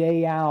in and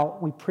day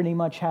out, we pretty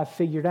much have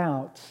figured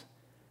out.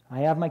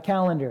 I have my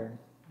calendar,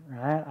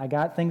 right? I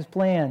got things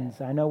planned.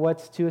 I know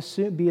what's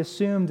to be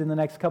assumed in the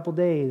next couple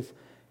days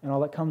and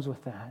all that comes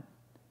with that.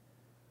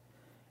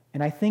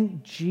 And I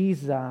think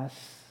Jesus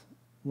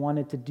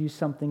wanted to do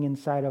something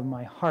inside of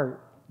my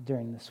heart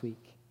during this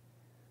week.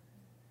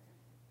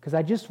 Because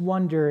I just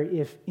wonder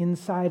if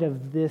inside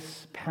of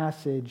this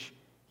passage,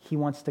 he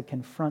wants to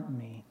confront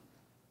me.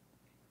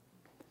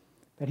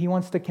 That he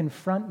wants to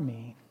confront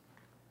me.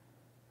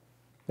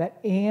 That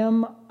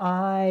am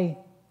I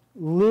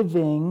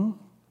living,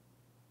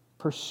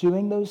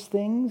 pursuing those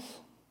things,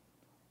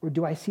 or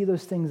do I see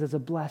those things as a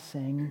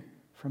blessing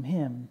from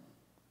him?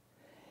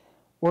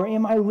 Or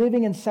am I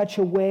living in such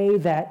a way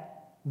that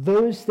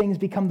those things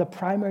become the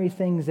primary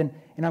things, and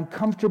I'm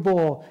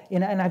comfortable,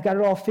 and I've got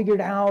it all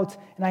figured out,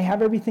 and I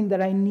have everything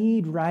that I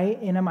need,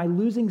 right? And am I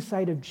losing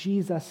sight of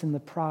Jesus in the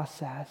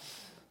process?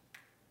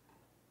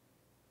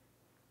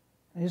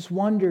 I just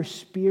wonder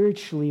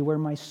spiritually where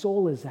my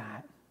soul is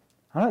at.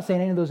 I'm not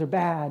saying any of those are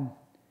bad,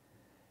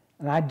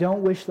 and I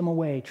don't wish them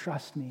away,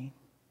 trust me.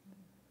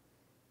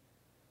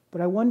 But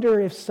I wonder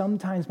if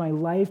sometimes my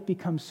life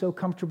becomes so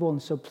comfortable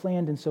and so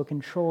planned and so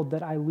controlled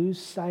that I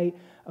lose sight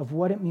of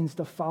what it means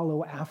to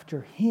follow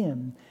after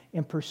him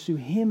and pursue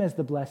him as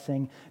the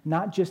blessing,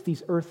 not just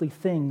these earthly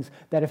things,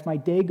 that if my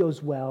day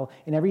goes well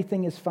and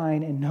everything is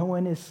fine and no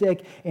one is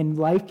sick and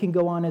life can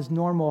go on as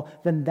normal,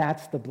 then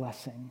that's the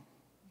blessing.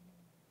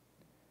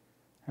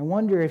 I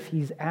wonder if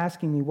he's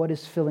asking me, what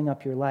is filling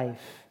up your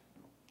life?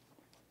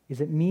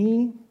 Is it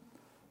me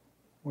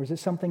or is it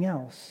something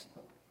else?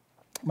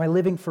 Am I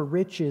living for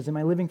riches? Am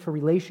I living for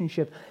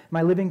relationship? Am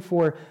I living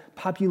for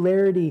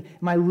popularity?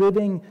 Am I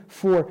living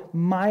for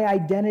my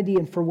identity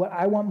and for what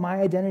I want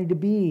my identity to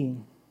be?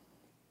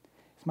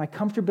 Is my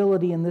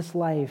comfortability in this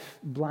life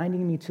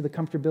blinding me to the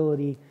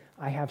comfortability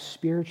I have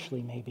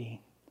spiritually, maybe?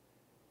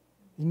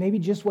 Is maybe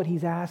just what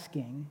he's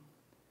asking?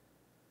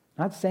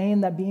 I'm not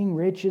saying that being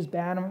rich is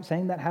bad. I'm not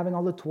saying that having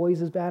all the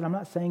toys is bad. I'm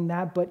not saying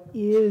that. But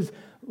is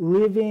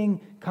living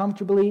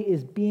comfortably,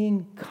 is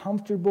being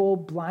comfortable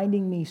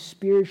blinding me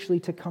spiritually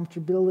to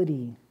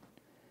comfortability?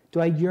 Do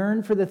I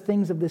yearn for the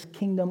things of this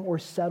kingdom or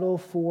settle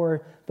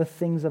for the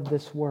things of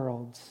this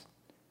world?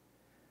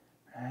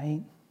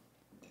 Right?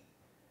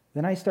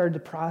 Then I started to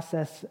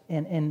process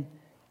and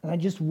I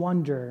just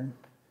wonder,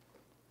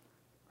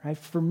 right?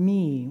 For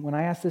me, when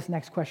I ask this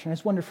next question, I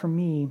just wonder for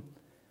me,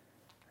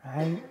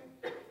 right?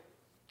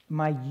 Am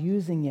I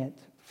using it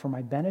for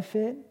my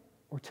benefit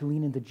or to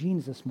lean into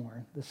Jesus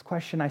more? This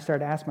question I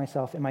started to ask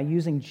myself, am I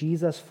using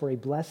Jesus for a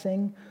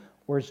blessing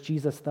or is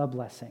Jesus the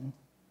blessing?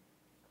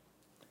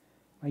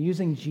 Am I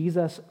using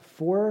Jesus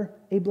for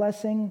a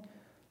blessing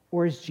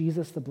or is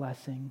Jesus the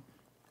blessing?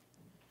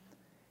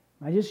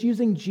 Am I just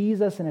using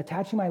Jesus and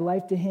attaching my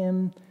life to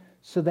him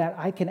so that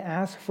I can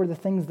ask for the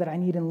things that I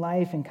need in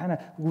life and kind of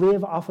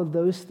live off of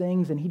those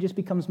things and he just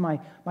becomes my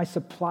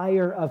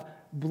supplier of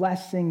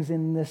blessings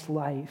in this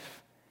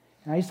life?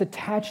 And I just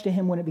attach to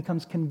him when it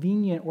becomes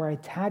convenient, or I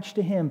attach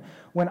to him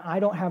when I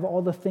don't have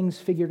all the things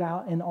figured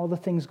out and all the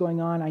things going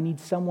on. I need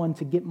someone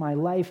to get my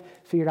life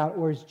figured out.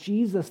 Or is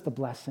Jesus the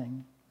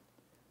blessing?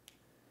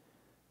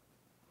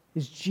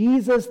 Is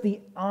Jesus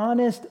the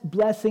honest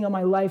blessing on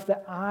my life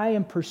that I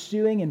am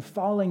pursuing and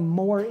falling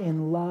more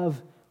in love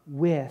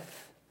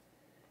with?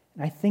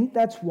 And I think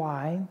that's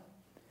why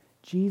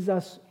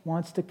Jesus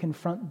wants to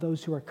confront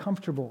those who are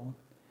comfortable.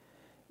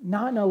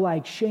 Not in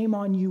a shame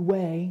on you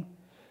way,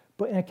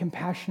 but in a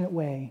compassionate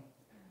way.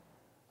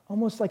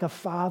 Almost like a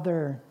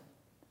father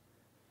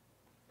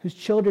whose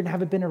children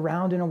haven't been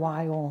around in a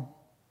while,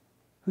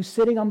 who's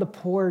sitting on the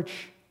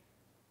porch.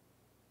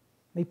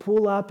 They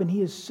pull up and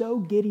he is so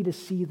giddy to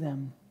see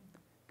them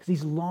because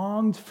he's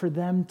longed for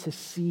them to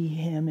see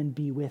him and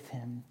be with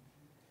him.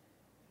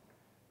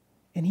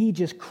 And he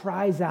just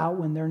cries out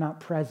when they're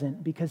not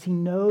present because he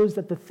knows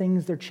that the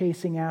things they're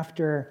chasing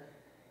after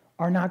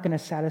are not going to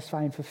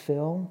satisfy and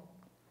fulfill,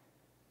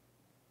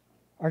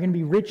 are going to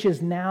be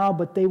riches now,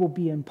 but they will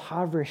be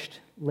impoverished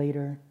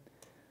later,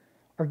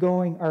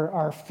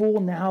 are full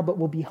now, but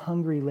will be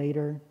hungry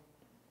later.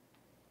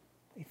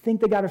 They think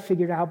they got it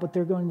figured out, but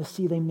they're going to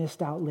see they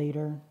missed out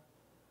later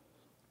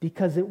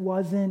because it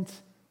wasn't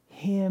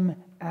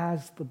him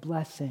as the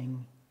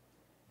blessing.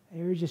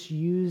 They were just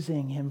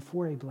using him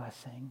for a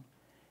blessing.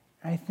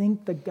 And I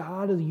think the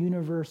God of the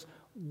universe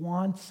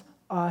wants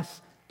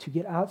us to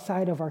get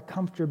outside of our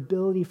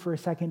comfortability for a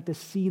second to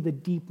see the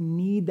deep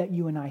need that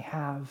you and I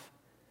have.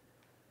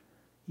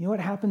 You know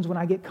what happens when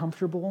I get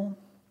comfortable?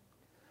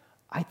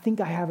 I think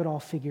I have it all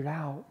figured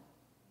out.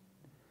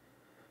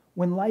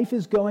 When life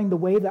is going the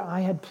way that I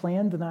had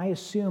planned, then I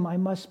assume I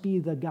must be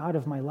the God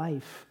of my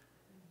life.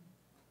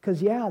 Because,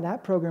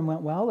 that program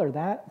went well, or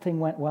that thing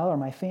went well, or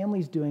my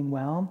family's doing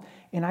well,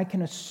 and I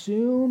can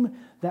assume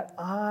that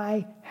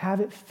I have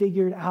it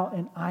figured out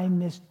and I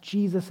miss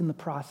Jesus in the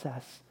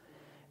process.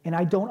 And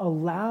I don't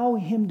allow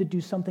him to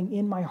do something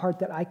in my heart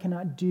that I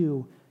cannot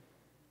do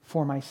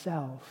for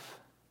myself.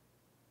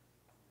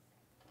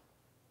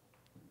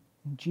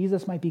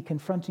 Jesus might be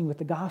confronting you with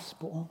the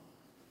gospel.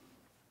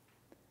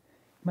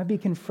 He might be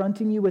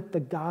confronting you with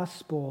the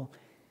gospel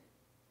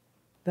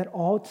that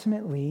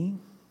ultimately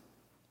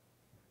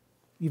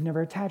you've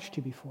never attached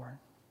to before.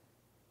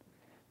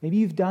 Maybe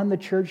you've done the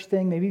church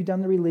thing, maybe you've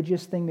done the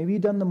religious thing, maybe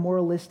you've done the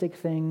moralistic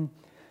thing,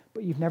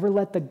 but you've never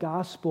let the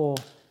gospel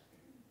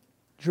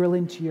drill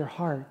into your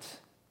heart.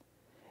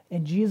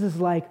 And Jesus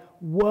is like,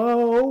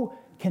 whoa,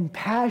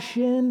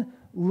 compassion,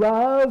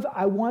 love,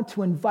 I want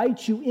to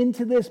invite you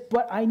into this,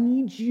 but I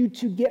need you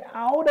to get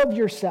out of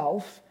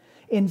yourself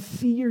and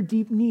see your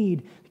deep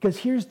need. Because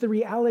here's the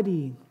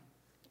reality.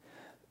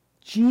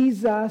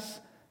 Jesus,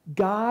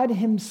 God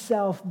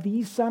himself,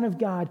 the Son of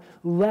God,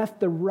 left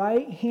the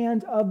right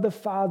hand of the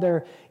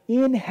Father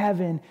in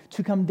heaven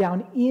to come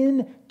down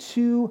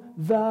into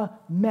the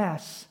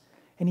mess.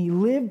 And he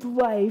lived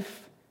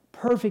life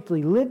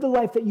perfectly, lived the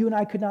life that you and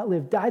I could not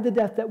live, died the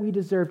death that we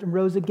deserved, and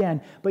rose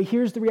again. But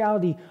here's the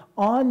reality.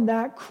 On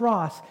that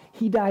cross,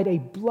 he died a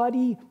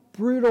bloody,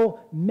 brutal,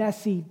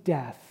 messy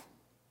death.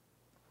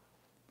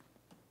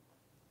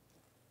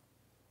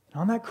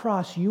 On that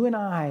cross, you and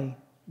I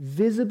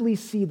visibly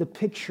see the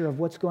picture of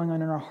what's going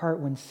on in our heart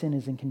when sin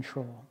is in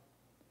control.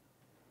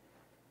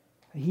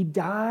 He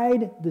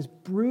died this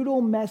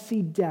brutal,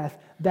 messy death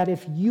that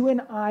if you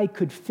and I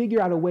could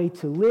figure out a way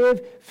to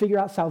live, figure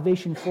out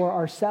salvation for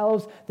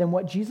ourselves, then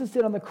what Jesus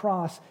did on the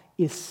cross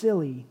is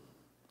silly.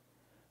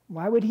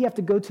 Why would he have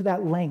to go to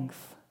that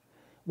length?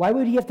 Why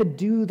would he have to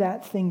do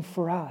that thing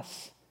for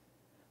us?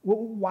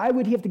 Why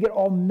would he have to get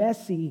all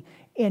messy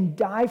and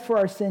die for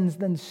our sins,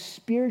 then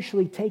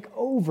spiritually take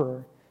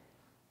over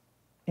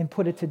and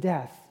put it to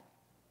death?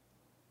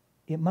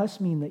 It must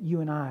mean that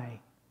you and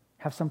I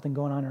have something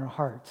going on in our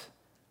hearts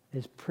that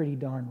is pretty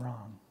darn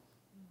wrong.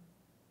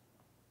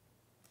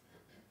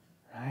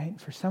 Right?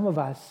 For some of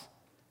us,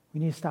 we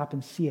need to stop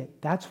and see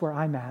it. That's where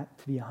I'm at,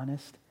 to be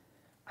honest.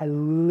 I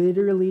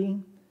literally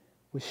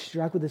was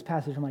struck with this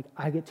passage. I'm like,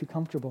 I get too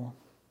comfortable.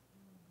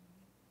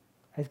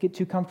 I just get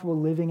too comfortable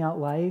living out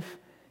life,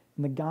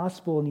 and the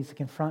gospel needs to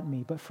confront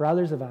me. But for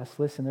others of us,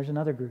 listen, there's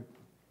another group.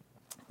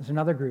 There's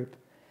another group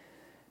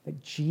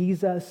that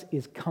Jesus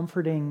is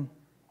comforting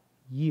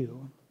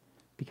you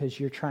because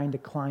you're trying to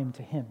climb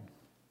to him.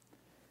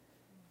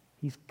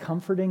 He's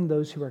comforting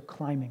those who are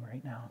climbing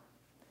right now.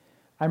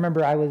 I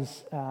remember I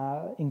was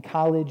in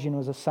college, and it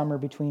was a summer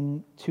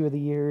between two of the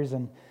years,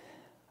 and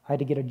I had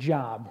to get a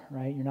job,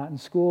 right? You're not in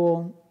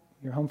school.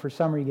 You're home for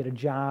summer, you get a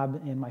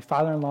job, and my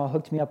father-in-law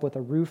hooked me up with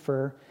a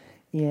roofer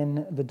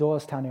in the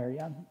Doylestown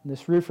area.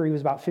 This roofer, he was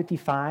about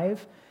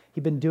 55.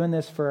 He'd been doing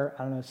this for,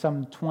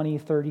 some 20,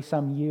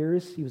 30-some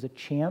years. He was a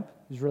champ.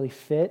 He was really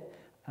fit.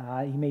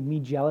 He made me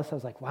jealous. I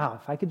was like, wow,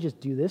 if I could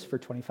just do this for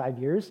 25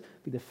 years,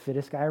 I'd be the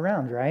fittest guy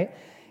around, right?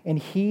 And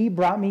he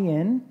brought me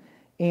in,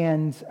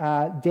 and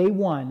day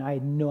one, I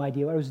had no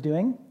idea what I was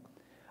doing.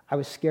 I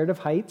was scared of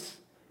heights,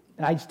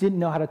 and I just didn't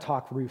know how to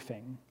talk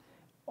roofing.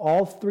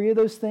 All three of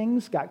those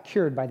things got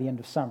cured by the end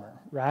of summer,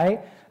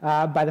 right?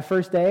 By the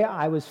first day,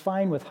 I was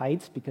fine with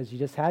heights because you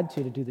just had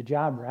to do the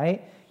job,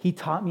 right? He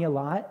taught me a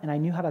lot, and I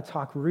knew how to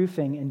talk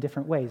roofing in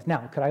different ways.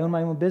 Now, could I own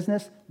my own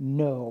business?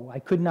 No, I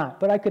could not.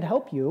 But I could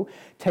help you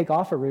take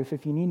off a roof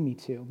if you need me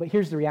to. But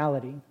here's the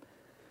reality.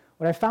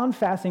 What I found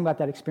fascinating about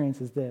that experience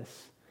is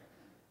this.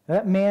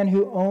 That man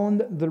who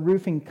owned the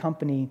roofing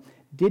company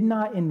did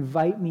not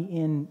invite me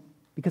in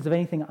because of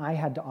anything I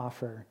had to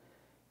offer.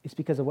 It's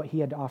because of what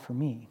he had to offer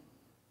me.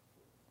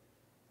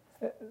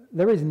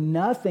 There was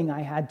nothing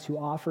I had to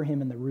offer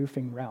him in the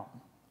roofing realm.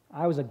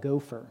 I was a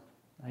gopher.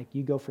 Like,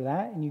 you go for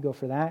that, and you go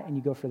for that, and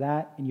you go for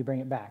that, and you bring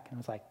it back. And I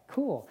was like,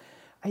 cool.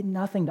 I had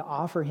nothing to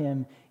offer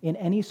him in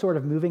any sort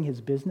of moving his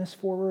business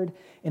forward,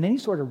 in any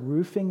sort of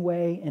roofing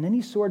way, in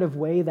any sort of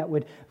way that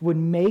would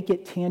make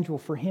it tangible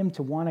for him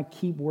to want to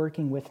keep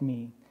working with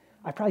me.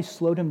 I probably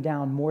slowed him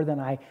down more than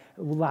I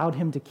allowed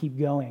him to keep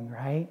going,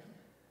 right?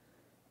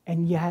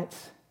 And yet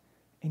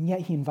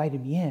he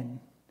invited me in.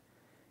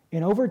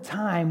 And over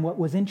time, what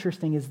was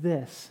interesting is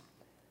this.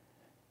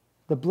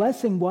 The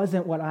blessing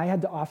wasn't what I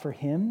had to offer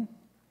him.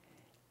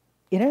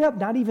 It ended up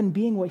not even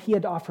being what he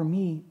had to offer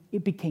me.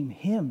 It became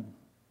him.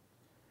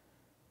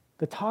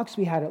 The talks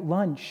we had at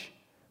lunch,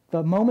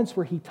 the moments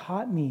where he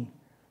taught me,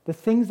 the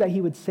things that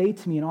he would say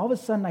to me, and all of a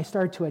sudden I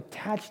started to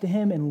attach to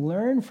him and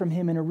learn from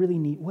him in a really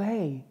neat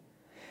way.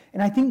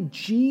 And I think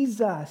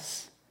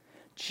Jesus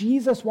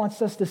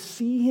wants us to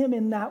see him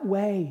in that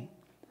way.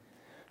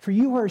 For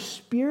you who are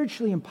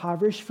spiritually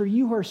impoverished, for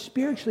you who are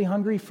spiritually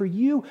hungry, for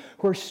you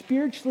who are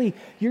spiritually,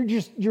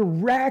 you're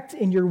wrecked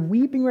and you're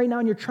weeping right now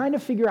and you're trying to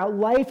figure out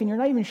life and you're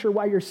not even sure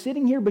why you're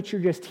sitting here, but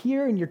you're just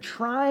here and you're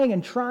trying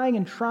and trying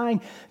and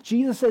trying.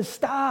 Jesus says,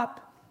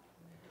 stop.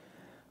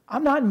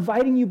 I'm not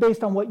inviting you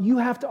based on what you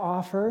have to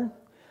offer.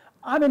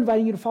 I'm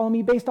inviting you to follow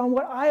me based on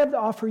what I have to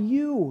offer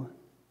you.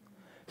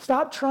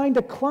 Stop trying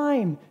to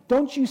climb.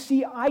 Don't you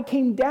see I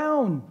came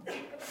down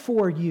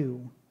for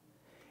you?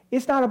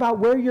 It's not about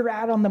where you're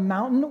at on the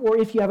mountain or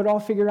if you have it all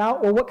figured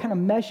out or what kind of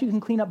mess you can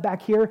clean up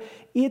back here.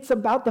 It's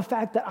about the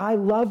fact that I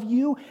love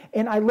you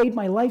and I laid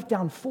my life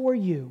down for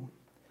you.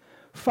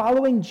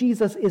 Following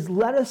Jesus is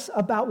less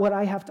about what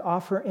I have to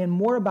offer and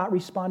more about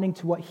responding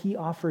to what he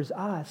offers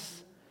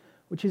us,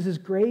 which is his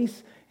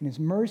grace and his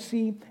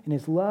mercy and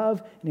his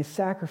love and his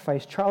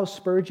sacrifice. Charles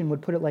Spurgeon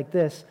would put it like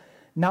this: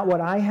 not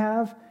what I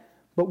have,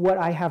 but what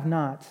I have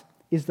not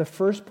is the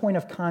first point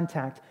of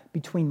contact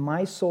between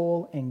my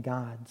soul and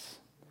God's.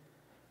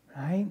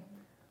 Right?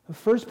 The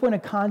first point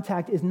of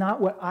contact is not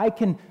what I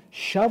can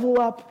shovel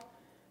up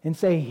and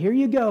say, here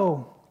you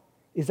go.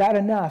 Is that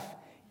enough?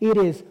 It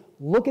is,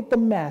 look at the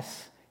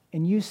mess,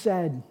 and you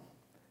said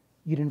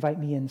you'd invite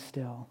me in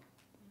still.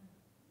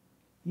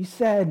 You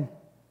said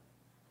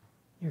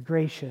you're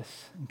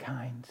gracious and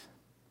kind.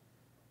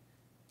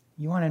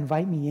 You want to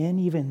invite me in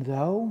even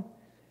though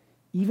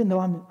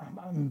I'm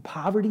in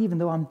poverty, even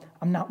though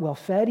I'm not well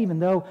fed, even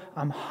though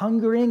I'm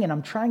hungering and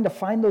I'm trying to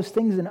find those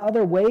things in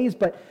other ways,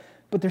 but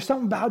there's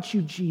something about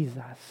you, Jesus.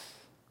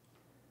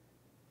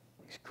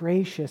 He's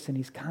gracious and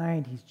he's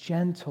kind, he's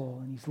gentle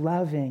and he's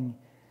loving.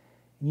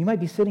 And you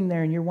might be sitting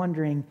there and you're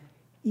wondering,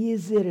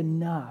 is it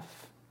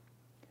enough?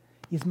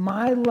 Is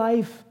my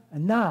life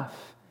enough?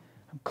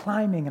 I'm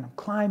climbing and I'm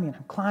climbing and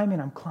I'm climbing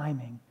and I'm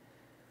climbing.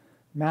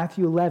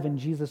 Matthew 11,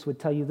 Jesus would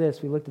tell you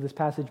this. We looked at this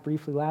passage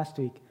briefly last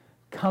week.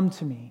 Come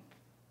to me,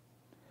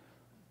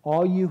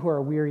 all you who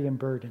are weary and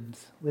burdened.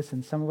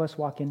 Listen, some of us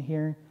walk in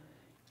here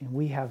and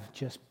we have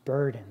just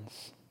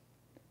burdens.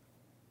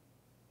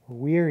 We're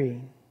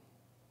weary.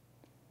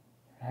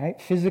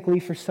 Right? Physically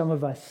for some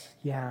of us,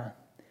 yeah.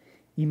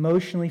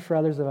 Emotionally for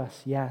others of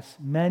us, yes.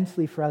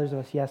 Mentally for others of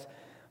us, yes.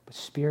 But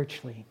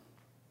spiritually.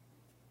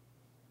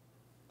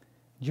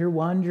 You're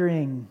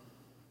wondering,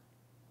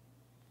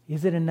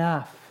 is it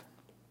enough?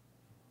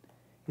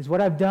 Is what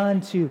I've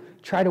done to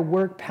try to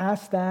work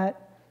past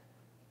that?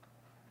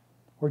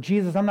 Or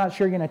Jesus, I'm not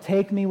sure you're going to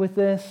take me with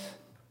this.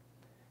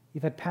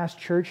 You've had past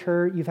church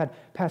hurt. You've had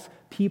past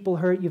people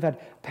hurt. You've had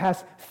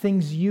past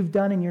things you've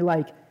done, and you're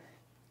like,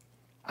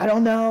 I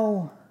don't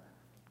know.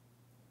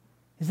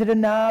 Is it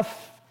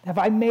enough? Have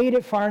I made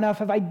it far enough?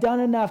 Have I done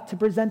enough to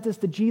present this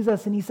to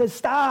Jesus? And he says,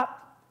 stop.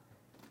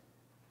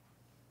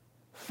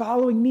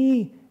 Following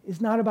me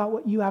is not about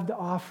what you have to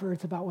offer.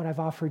 It's about what I've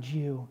offered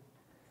you.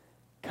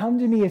 Come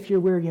to me if you're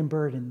weary and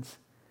burdened.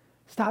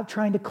 Stop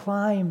trying to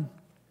climb.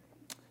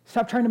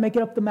 Stop trying to make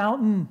it up the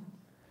mountain.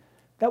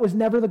 That was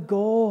never the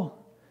goal.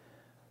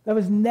 That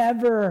was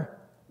never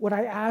what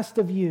I asked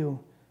of you.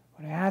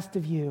 What I asked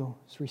of you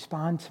is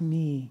respond to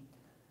me,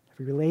 have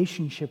a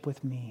relationship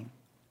with me.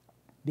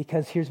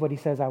 Because here's what he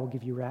says, I will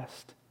give you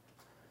rest.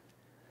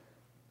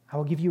 I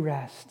will give you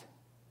rest.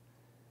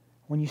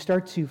 When you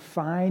start to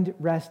find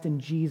rest in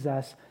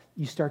Jesus,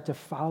 you start to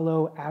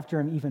follow after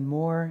him even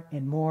more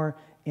and more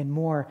and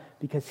more,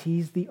 because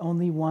he's the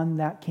only one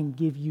that can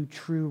give you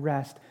true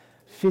rest,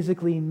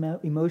 physically,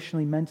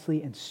 emotionally,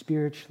 mentally, and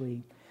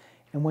spiritually.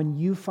 And when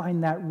you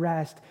find that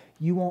rest,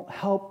 you won't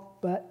help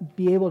but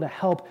be able to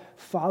help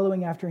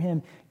following after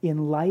him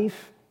in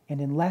life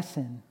and in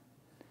lesson.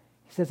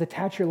 He says,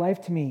 attach your life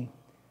to me.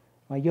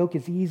 My yoke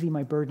is easy,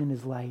 my burden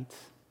is light.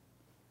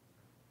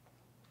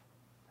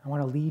 I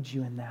want to lead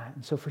you in that.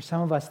 And so for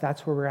some of us,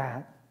 that's where we're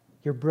at.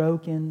 You're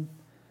broken.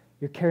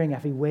 You're carrying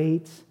heavy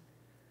weights.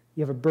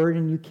 You have a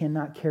burden you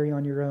cannot carry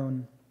on your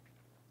own.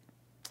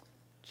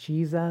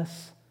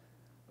 Jesus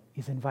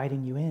is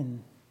inviting you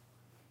in.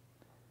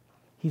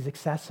 He's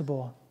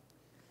accessible.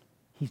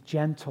 He's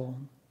gentle.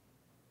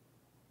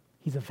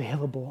 He's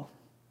available.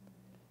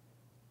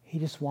 He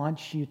just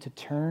wants you to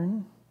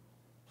turn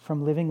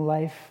from living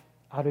life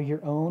out of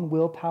your own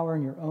willpower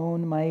and your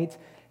own might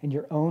and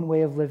your own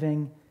way of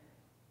living,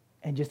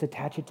 and just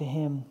attach it to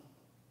him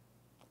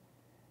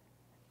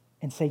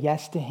and say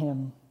yes to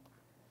him,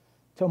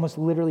 to almost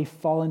literally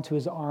fall into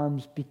his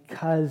arms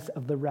because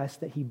of the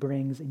rest that he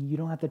brings, and you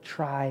don't have to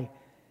try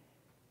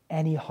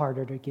any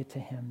harder to get to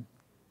him.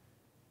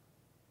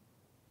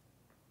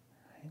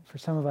 For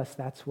some of us,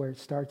 that's where it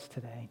starts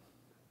today.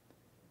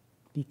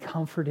 Be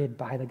comforted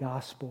by the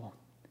gospel.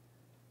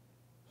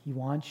 He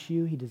wants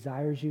you, he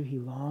desires you, he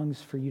longs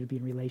for you to be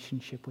in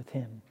relationship with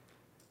him.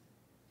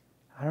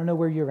 I don't know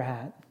where you're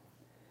at.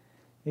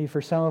 Maybe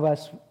for some of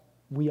us,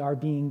 we are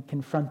being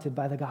confronted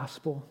by the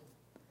gospel.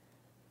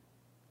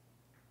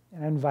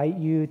 And I invite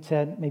you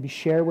to maybe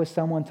share with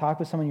someone, talk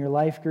with someone in your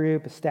life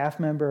group, a staff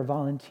member, a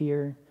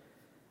volunteer.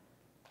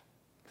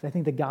 Because I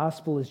think the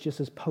gospel is just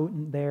as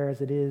potent there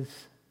as it is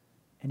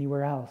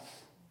anywhere else.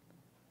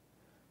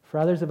 For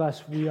others of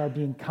us, we are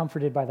being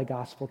comforted by the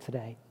gospel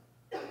today.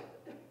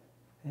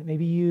 And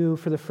maybe you,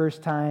 for the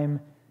first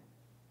time,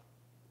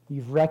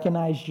 you've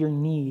recognized your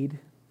need,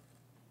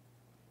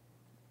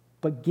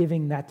 but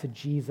giving that to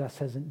Jesus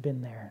hasn't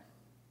been there.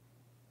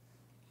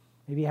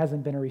 Maybe it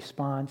hasn't been a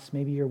response.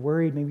 Maybe you're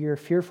worried. Maybe you're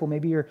fearful.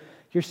 Maybe you're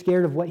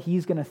scared of what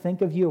he's going to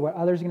think of you, or what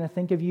others are going to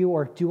think of you,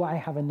 or do I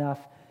have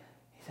enough?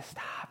 He says,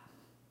 stop.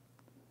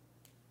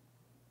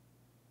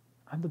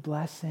 I'm the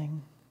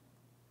blessing.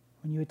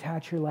 When you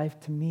attach your life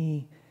to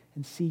me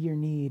and see your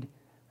need,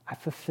 I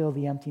fulfill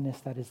the emptiness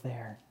that is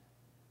there.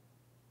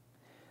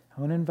 I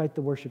want to invite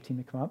the worship team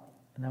to come up,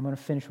 and I'm going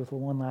to finish with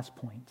one last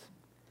point.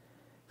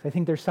 So I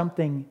think there's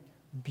something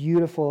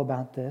beautiful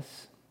about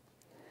this,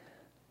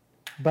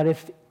 but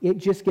if it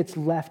just gets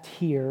left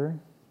here,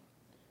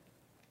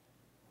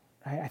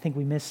 I think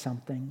we miss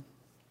something.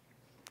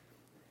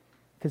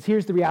 Because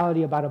here's the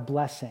reality about a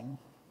blessing.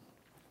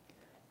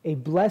 A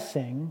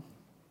blessing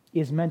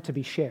is meant to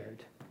be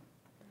shared,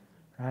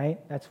 right?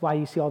 That's why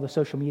you see all the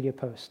social media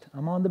posts.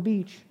 I'm on the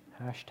beach,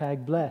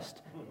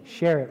 #blessed.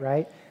 Share it,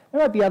 right? There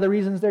might be other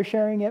reasons they're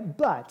sharing it,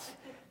 but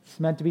it's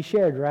meant to be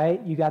shared,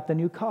 right? You got the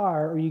new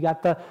car, or you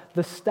got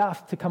the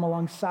stuff to come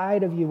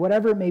alongside of you,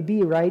 whatever it may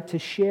be, right? To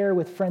share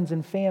with friends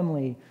and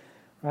family,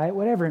 right?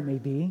 Whatever it may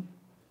be.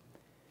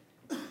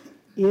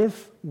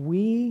 If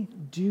we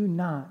do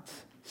not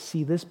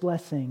see this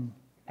blessing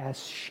as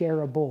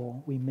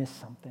shareable, we miss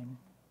something.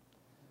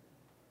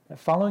 That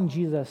following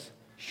Jesus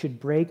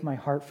should break my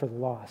heart for the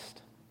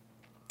lost.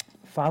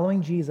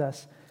 Following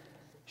Jesus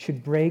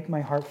should break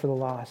my heart for the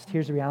lost.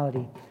 Here's the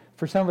reality.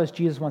 For some of us,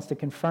 Jesus wants to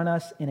confront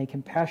us in a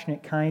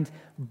compassionate, kind,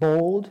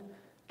 bold,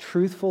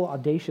 truthful,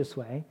 audacious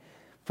way.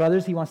 For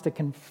others, he wants to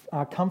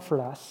comfort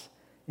us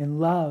in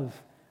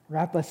love,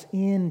 wrap us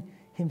in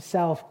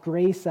himself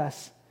grace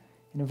us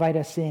and invite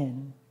us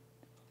in.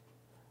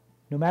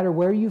 No matter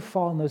where you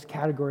fall in those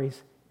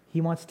categories,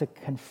 he wants to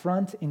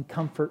confront and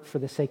comfort for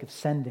the sake of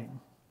sending.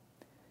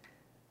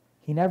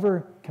 He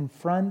never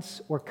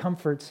confronts or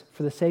comforts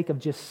for the sake of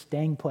just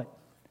staying put.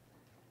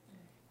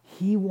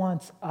 He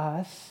wants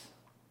us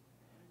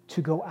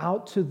to go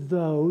out to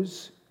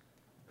those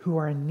who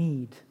are in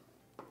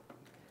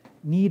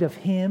need of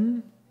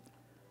him,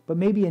 but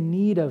maybe in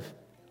need of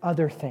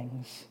other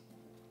things.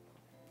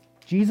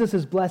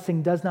 Jesus'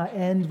 blessing does not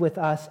end with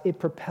us. It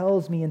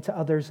propels me into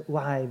others'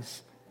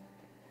 lives.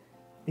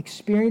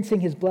 Experiencing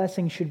his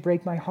blessing should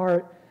break my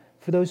heart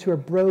for those who are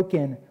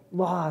broken,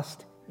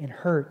 lost, and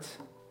hurt.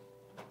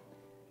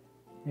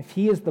 If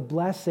he is the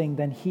blessing,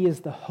 then he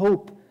is the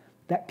hope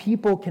that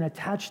people can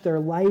attach their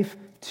life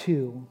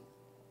to.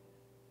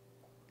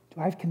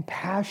 Do I have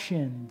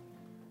compassion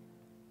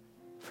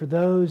for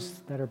those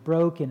that are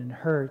broken and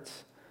hurt,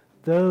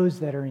 those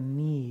that are in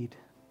need?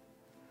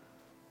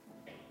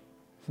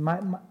 So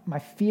my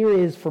fear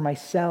is for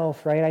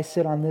myself, right? I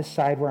sit on this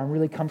side where I'm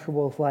really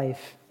comfortable with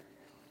life.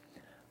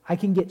 I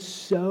can get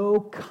so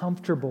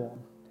comfortable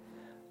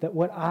that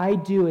what I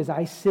do is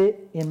I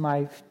sit in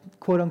my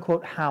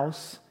quote-unquote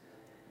house,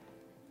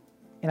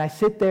 and I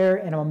sit there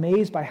and I'm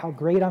amazed by how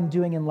great I'm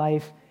doing in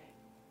life,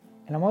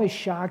 and I'm always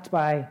shocked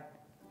by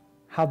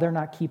how they're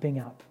not keeping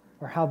up,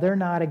 or how they're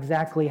not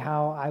exactly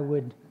how I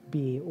would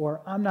be,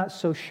 or I'm not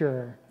so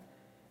sure.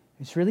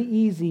 It's really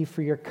easy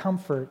for your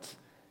comfort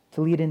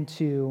to lead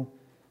into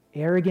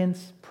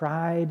arrogance,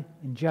 pride,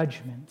 and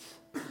judgment.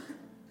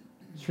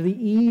 It's really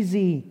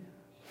easy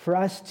for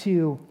us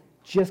to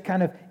just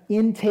kind of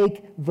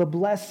intake the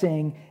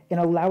blessing and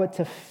allow it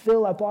to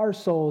fill up our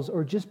souls,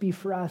 or just be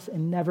for us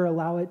and never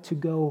allow it to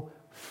go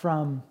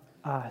from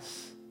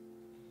us.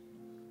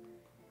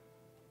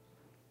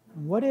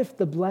 What if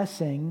the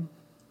blessing,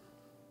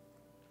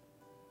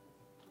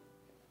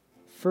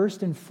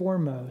 first and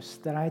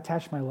foremost, that I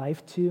attach my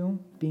life to,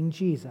 being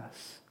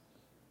Jesus,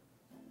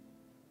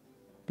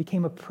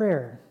 became a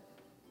prayer?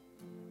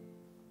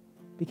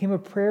 Became a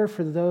prayer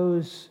for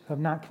those who have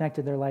not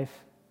connected their life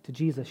to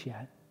Jesus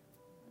yet.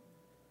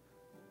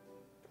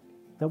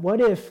 That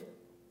what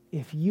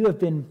if you have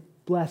been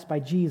blessed by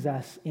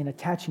Jesus in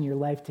attaching your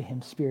life to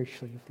him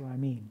spiritually, if you know what I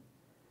mean?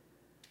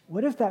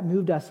 What if that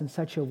moved us in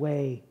such a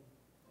way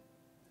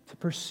to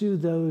pursue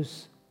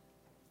those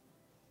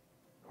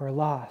who are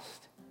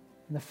lost?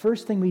 And the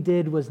first thing we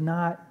did was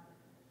not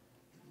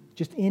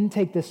just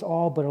intake this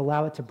all, but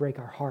allow it to break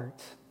our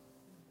hearts.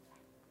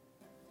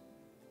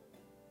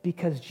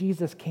 Because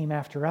Jesus came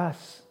after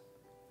us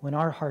when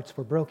our hearts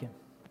were broken.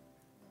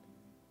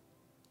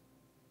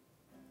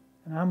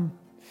 And I'm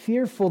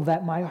fearful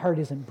that my heart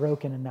isn't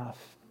broken enough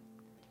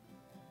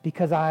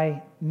because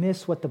I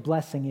miss what the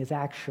blessing is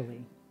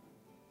actually.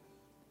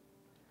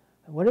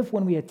 What if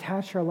when we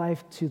attach our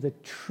life to the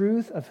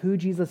truth of who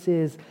Jesus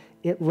is,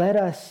 it led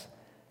us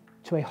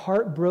to a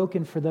heart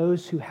broken for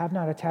those who have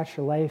not attached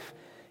their life,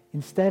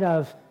 instead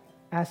of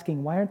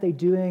asking, why aren't they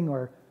doing,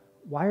 or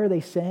why are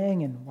they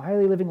saying, and why are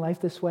they living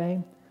life this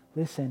way?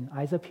 Listen,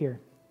 eyes up here.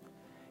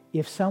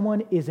 If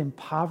someone is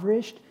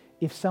impoverished,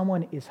 if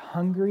someone is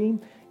hungry,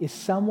 if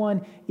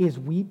someone is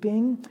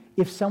weeping,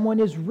 if someone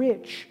is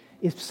rich,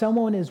 if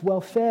someone is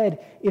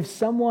well-fed, if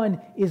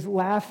someone is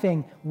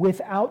laughing,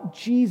 without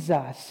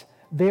Jesus,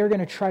 they're going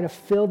to try to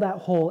fill that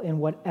hole in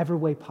whatever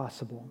way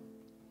possible.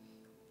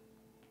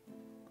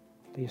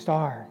 They just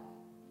are.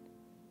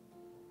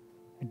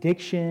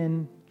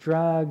 Addiction,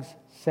 drugs,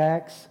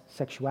 sex,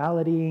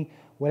 sexuality,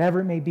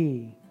 whatever it may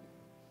be,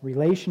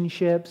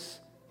 relationships.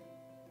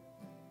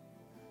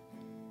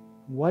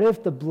 What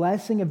if the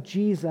blessing of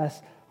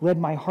Jesus led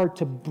my heart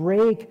to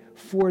break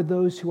for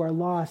those who are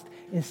lost,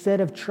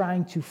 instead of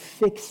trying to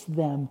fix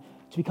them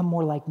to become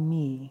more like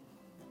me?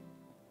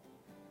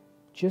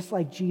 Just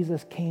like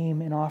Jesus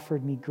came and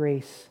offered me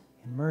grace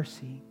and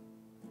mercy.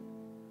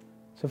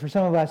 So for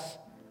some of us,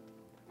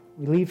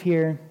 we leave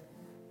here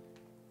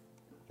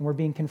and we're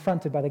being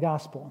confronted by the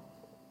gospel.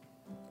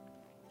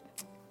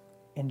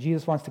 And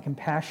Jesus wants to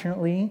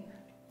compassionately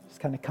just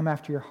kind of come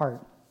after your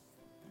heart.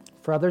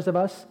 For others of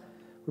us,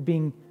 we're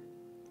being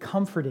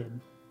comforted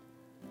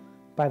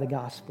by the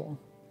gospel,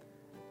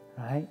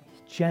 right?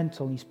 He's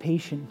gentle, he's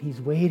patient, he's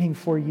waiting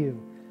for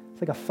you.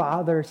 It's like a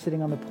father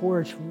sitting on the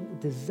porch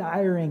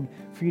desiring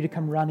for you to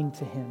come running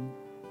to him.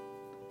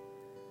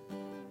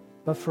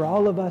 But for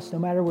all of us, no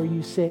matter where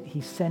you sit,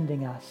 he's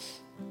sending us.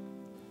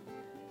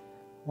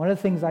 One of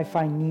the things I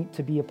find neat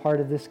to be a part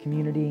of this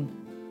community,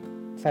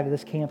 inside of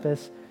this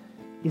campus,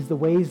 is the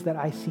ways that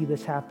I see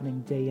this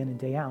happening day in and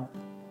day out.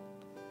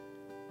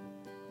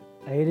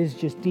 It is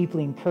just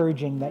deeply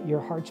encouraging that your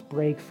hearts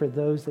break for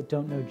those that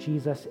don't know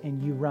Jesus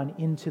and you run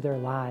into their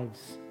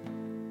lives.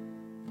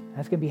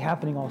 That's going to be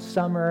happening all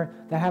summer.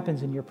 That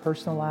happens in your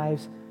personal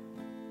lives.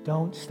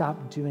 Don't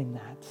stop doing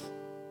that.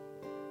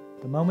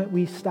 The moment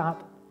we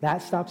stop,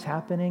 that stops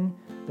happening.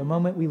 The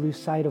moment we lose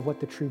sight of what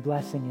the true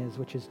blessing is,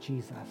 which is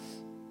Jesus.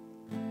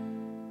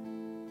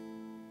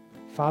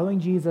 Following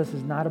Jesus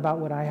is not about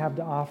what I have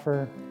to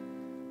offer,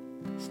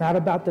 It's not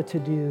about the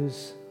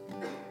to-dos.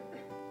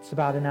 It's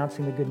about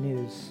announcing the good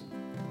news.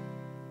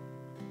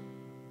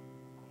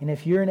 And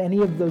if you're in any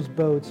of those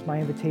boats, my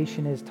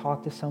invitation is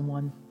talk to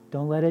someone.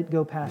 Don't let it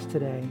go past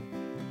today.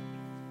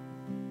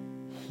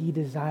 He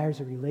desires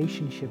a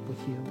relationship with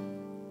you.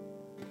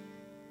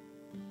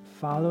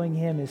 Following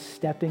him is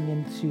stepping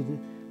into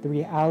the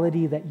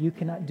reality that you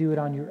cannot do it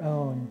on your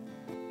own,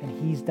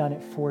 and he's done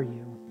it for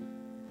you.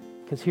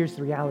 Because here's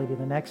the reality.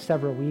 The next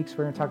several weeks,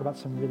 we're going to talk about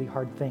some really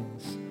hard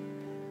things,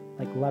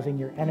 like loving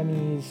your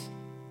enemies,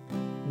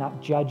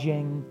 not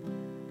judging,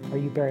 are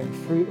you bearing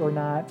fruit or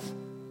not?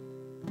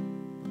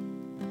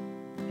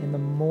 And the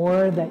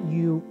more that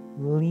you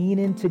lean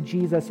into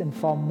Jesus and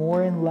fall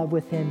more in love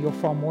with him, you'll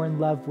fall more in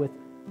love with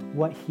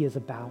what he is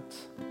about.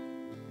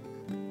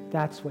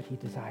 That's what he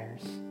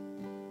desires.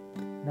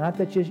 Not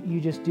that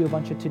you just do a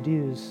bunch of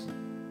to-dos,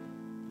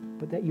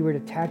 but that you would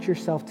attach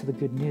yourself to the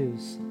good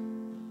news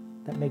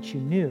that makes you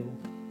new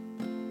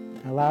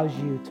and allows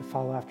you to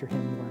follow after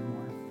him more and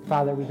more.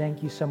 Father, we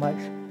thank you so much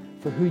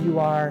for who you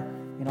are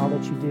and all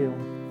that you do.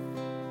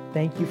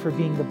 Thank you for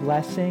being the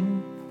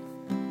blessing,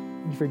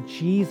 and for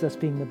Jesus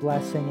being the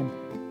blessing and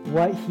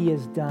what he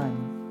has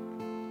done.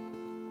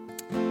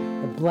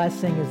 The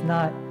blessing is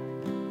not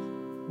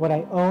what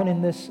I own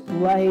in this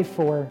life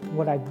or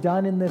what I've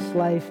done in this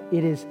life.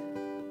 It is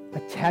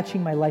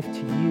attaching my life to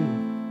you.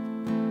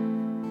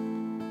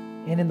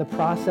 And in the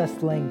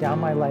process, laying down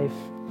my life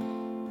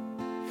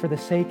for the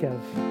sake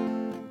of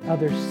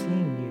others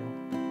seeing you.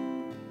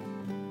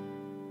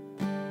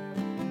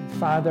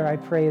 Father, I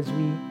pray as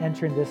we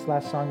enter into this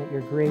last song that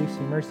your grace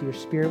and mercy, your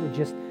spirit would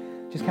just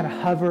kind of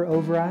hover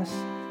over us.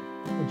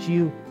 Would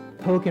you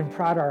poke and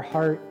prod our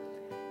heart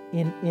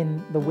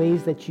in the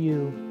ways that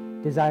you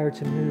desire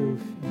to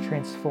move and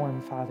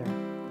transform, Father.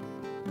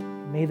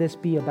 May this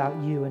be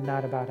about you and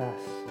not about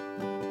us.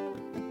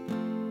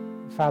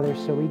 Father,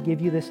 so we give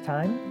you this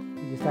time.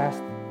 We just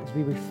ask as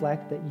we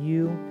reflect that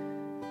you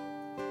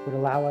would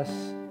allow us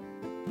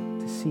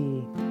to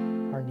see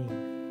our need.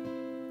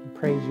 We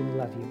praise you and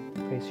love you.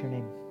 Praise your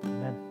name.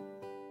 Amen.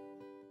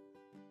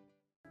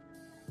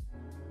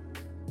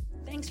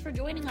 Thanks for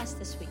joining us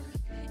this week.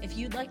 If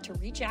you'd like to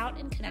reach out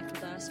and connect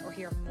with us or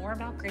hear more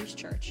about Grace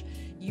Church,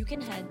 you can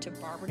head to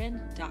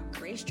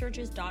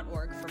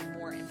barberton.gracechurches.org for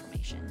more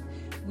information.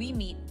 We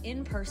meet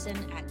in person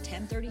at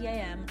 10:30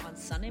 a.m. on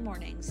Sunday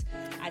mornings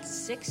at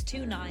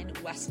 629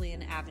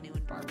 Wesleyan Avenue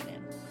in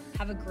Barberton.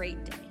 Have a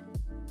great day.